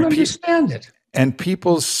 I don't understand it. And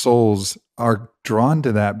people's souls are drawn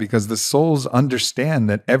to that because the souls understand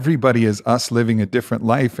that everybody is us living a different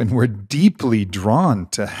life, and we're deeply drawn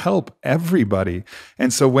to help everybody.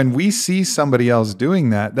 And so when we see somebody else doing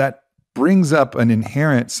that brings up an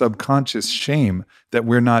inherent subconscious shame that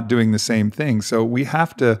we're not doing the same thing. So we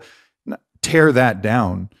have to tear that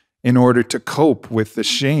down in order to cope with the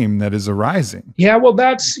shame that is arising. Yeah, well,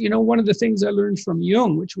 that's, one of the things I learned from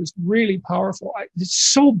Jung, which was really powerful. It's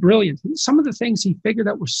so brilliant. Some of the things he figured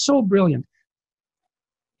out were so brilliant.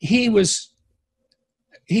 He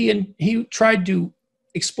tried to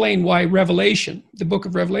explain why the book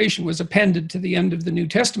of Revelation, was appended to the end of the New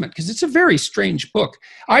Testament, because it's a very strange book.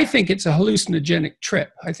 I think it's a hallucinogenic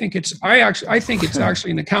trip. I think it's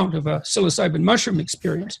actually an account of a psilocybin mushroom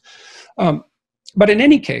experience. But in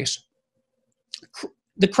any case,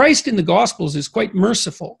 the Christ in the Gospels is quite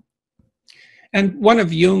merciful. And one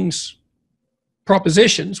of Jung's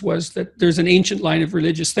propositions was that there's an ancient line of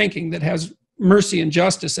religious thinking that has mercy and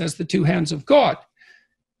justice as the two hands of God.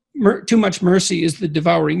 Too much mercy is the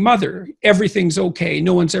devouring mother. Everything's okay.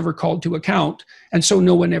 No one's ever called to account. And so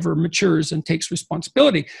no one ever matures and takes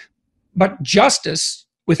responsibility. But justice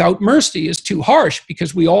without mercy is too harsh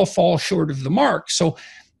because we all fall short of the mark. So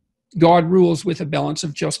God rules with a balance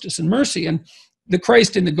of justice and mercy. And the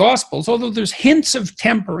Christ in the Gospels, although there's hints of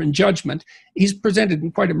temper and judgment, he's presented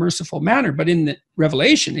in quite a merciful manner. But in the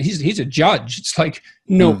Revelation, he's a judge. It's like,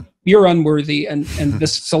 no, you're unworthy, and the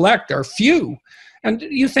select are few. And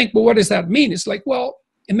you think, well, what does that mean? It's like, well,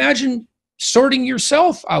 imagine sorting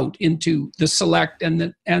yourself out into the select and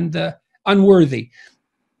the unworthy.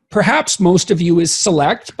 Perhaps most of you is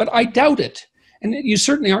select, but I doubt it. And you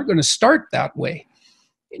certainly aren't going to start that way.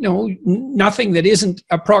 Nothing that isn't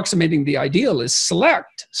approximating the ideal is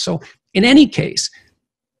select. So in any case,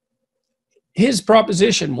 his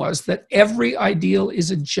proposition was that every ideal is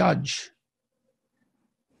a judge.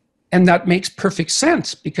 And that makes perfect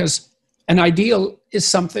sense, because an ideal is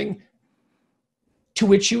something to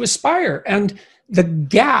which you aspire. And the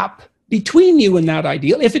gap between you and that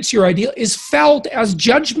ideal, if it's your ideal, is felt as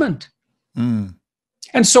judgment. Mm.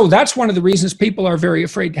 And so that's one of the reasons people are very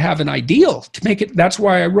afraid to have an ideal, to make it. That's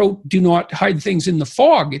why I wrote, do not hide things in the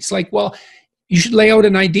fog. It's like, well, you should lay out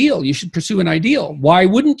an ideal. You should pursue an ideal. Why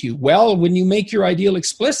wouldn't you? Well, when you make your ideal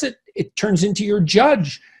explicit, it turns into your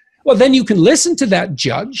judge. Well, then you can listen to that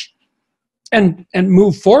judge and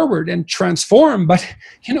move forward and transform. But,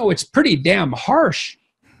 it's pretty damn harsh.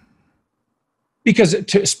 Because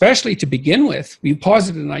especially to begin with, you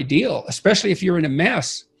posit an ideal, especially if you're in a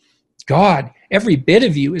mess. God, every bit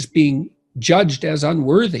of you is being judged as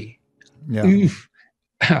unworthy. Yeah.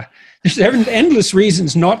 There's endless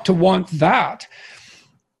reasons not to want that.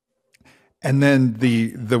 And then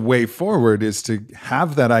the way forward is to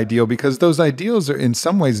have that ideal, because those ideals are in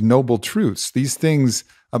some ways noble truths. These things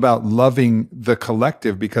about loving the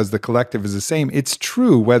collective because the collective is the same. It's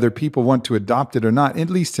true whether people want to adopt it or not, at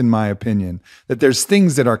least in my opinion, that there's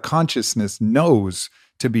things that our consciousness knows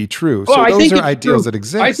to be true. Well, so those are ideals that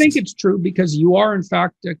exist. I think it's true because you are, in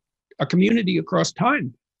fact, a community across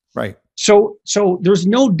time. Right. So there's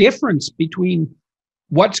no difference between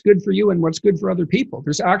what's good for you and what's good for other people.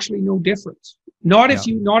 There's actually no difference. Not if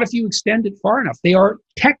you extend it far enough. They are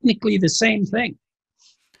technically the same thing.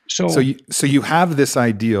 So you have this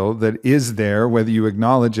ideal that is there, whether you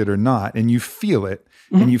acknowledge it or not, and you feel it,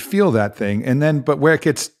 mm-hmm. and you feel that thing. And then, but where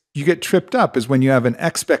you get tripped up is when you have an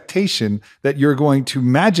expectation that you're going to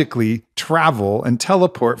magically travel and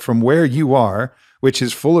teleport from where you are, which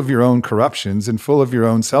is full of your own corruptions and full of your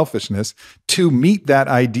own selfishness, to meet that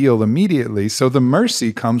ideal immediately. So the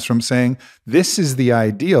mercy comes from saying, this is the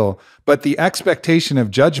ideal, but the expectation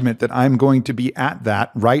of judgment that I'm going to be at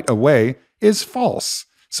that right away is false.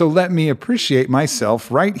 So let me appreciate myself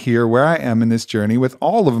right here where I am in this journey with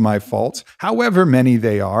all of my faults, however many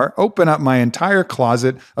they are, open up my entire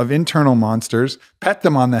closet of internal monsters, pet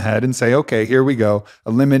them on the head and say, okay, here we go,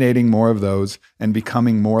 eliminating more of those and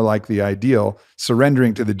becoming more like the ideal,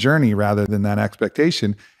 surrendering to the journey rather than that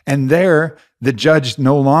expectation. And there, the judge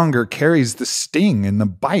no longer carries the sting and the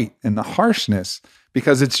bite and the harshness,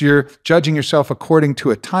 because you're judging yourself according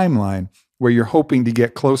to a timeline where you're hoping to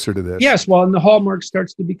get closer to this. Yes, well, and the hallmark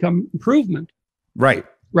starts to become improvement. Right.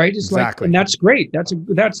 Right. It's exactly. And that's great. That's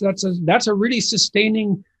a really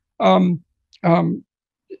sustaining. That's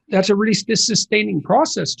a really sustaining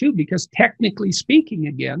process too, because technically speaking,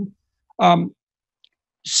 again,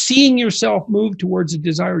 seeing yourself move towards a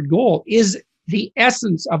desired goal is the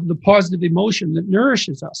essence of the positive emotion that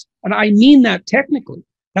nourishes us, and I mean that technically.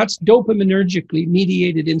 That's dopaminergically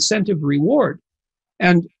mediated incentive reward,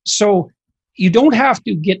 and so. You don't have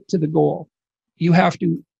to get to the goal. You have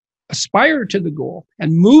to aspire to the goal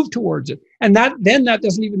and move towards it. And that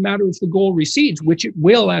doesn't even matter if the goal recedes, which it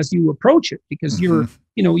will as you approach it, because mm-hmm.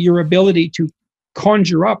 your ability to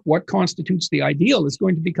conjure up what constitutes the ideal is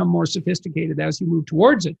going to become more sophisticated as you move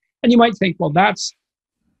towards it. And you might think, well, that's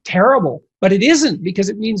terrible, but it isn't, because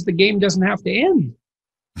it means the game doesn't have to end.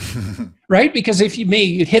 Right? Because if you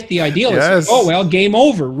hit the ideal, yes. It's like, oh, well, game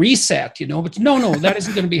over, reset, but no, that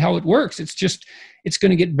isn't going to be how it works. It's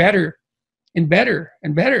going to get better and better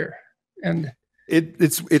and better. And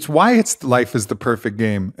it's why life is the perfect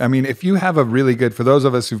game. I mean, if you have for those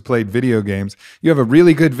of us who've played video games, you have a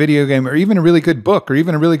really good video game, or even a really good book, or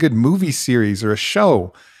even a really good movie series or a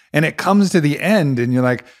show, and it comes to the end and you're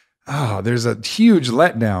like, oh, there's a huge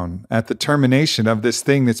letdown at the termination of this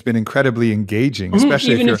thing that's been incredibly engaging,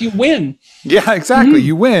 especially even if you win. Yeah, exactly. Mm-hmm.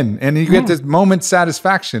 You win and you get this moment's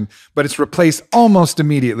satisfaction, but it's replaced almost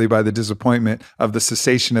immediately by the disappointment of the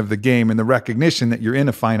cessation of the game and the recognition that you're in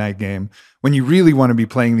a finite game when you really want to be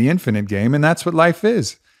playing the infinite game. And that's what life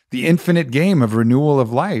is, the infinite game of renewal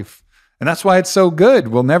of life. And that's why it's so good.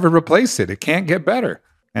 We'll never replace it. It can't get better.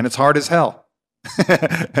 And it's hard as hell.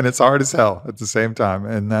 And it's hard as hell at the same time.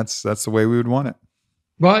 And that's the way we would want it.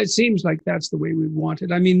 Well, it seems like that's the way we want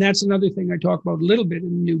it. I mean, that's another thing I talk about a little bit in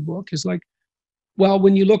the new book is like, well,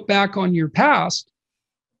 when you look back on your past,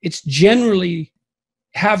 it's generally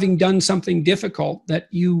having done something difficult that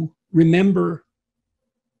you remember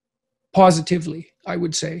positively, I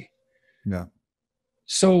would say. Yeah.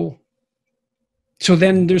 So So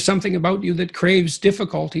then there's something about you that craves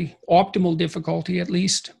difficulty, optimal difficulty at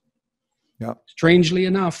least. Yeah. Strangely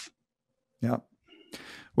enough. Yeah.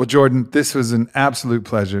 Well, Jordan, this was an absolute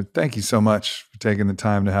pleasure. Thank you so much for taking the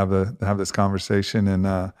time to have this conversation. And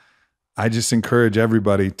I just encourage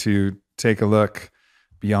everybody to take a look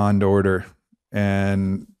beyond order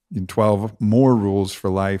and 12 more rules for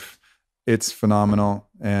life. It's phenomenal,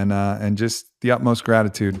 and just the utmost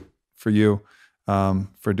gratitude for you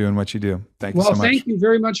for doing what you do. Thank you so much. Well, thank you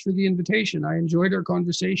very much for the invitation. I enjoyed our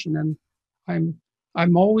conversation, and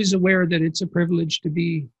I'm always aware that it's a privilege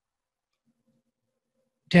to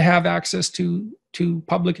have access to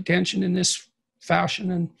public attention in this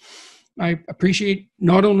fashion. And I appreciate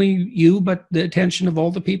not only you, but the attention of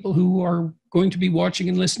all the people who are going to be watching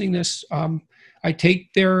and listening this. I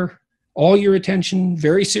take all your attention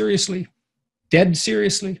very seriously, dead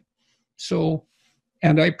seriously. So,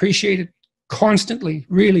 and I appreciate it constantly,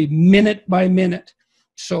 really, minute by minute.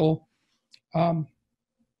 So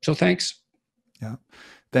thanks. Yeah.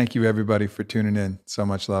 Thank you, everybody, for tuning in. So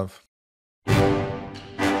much love.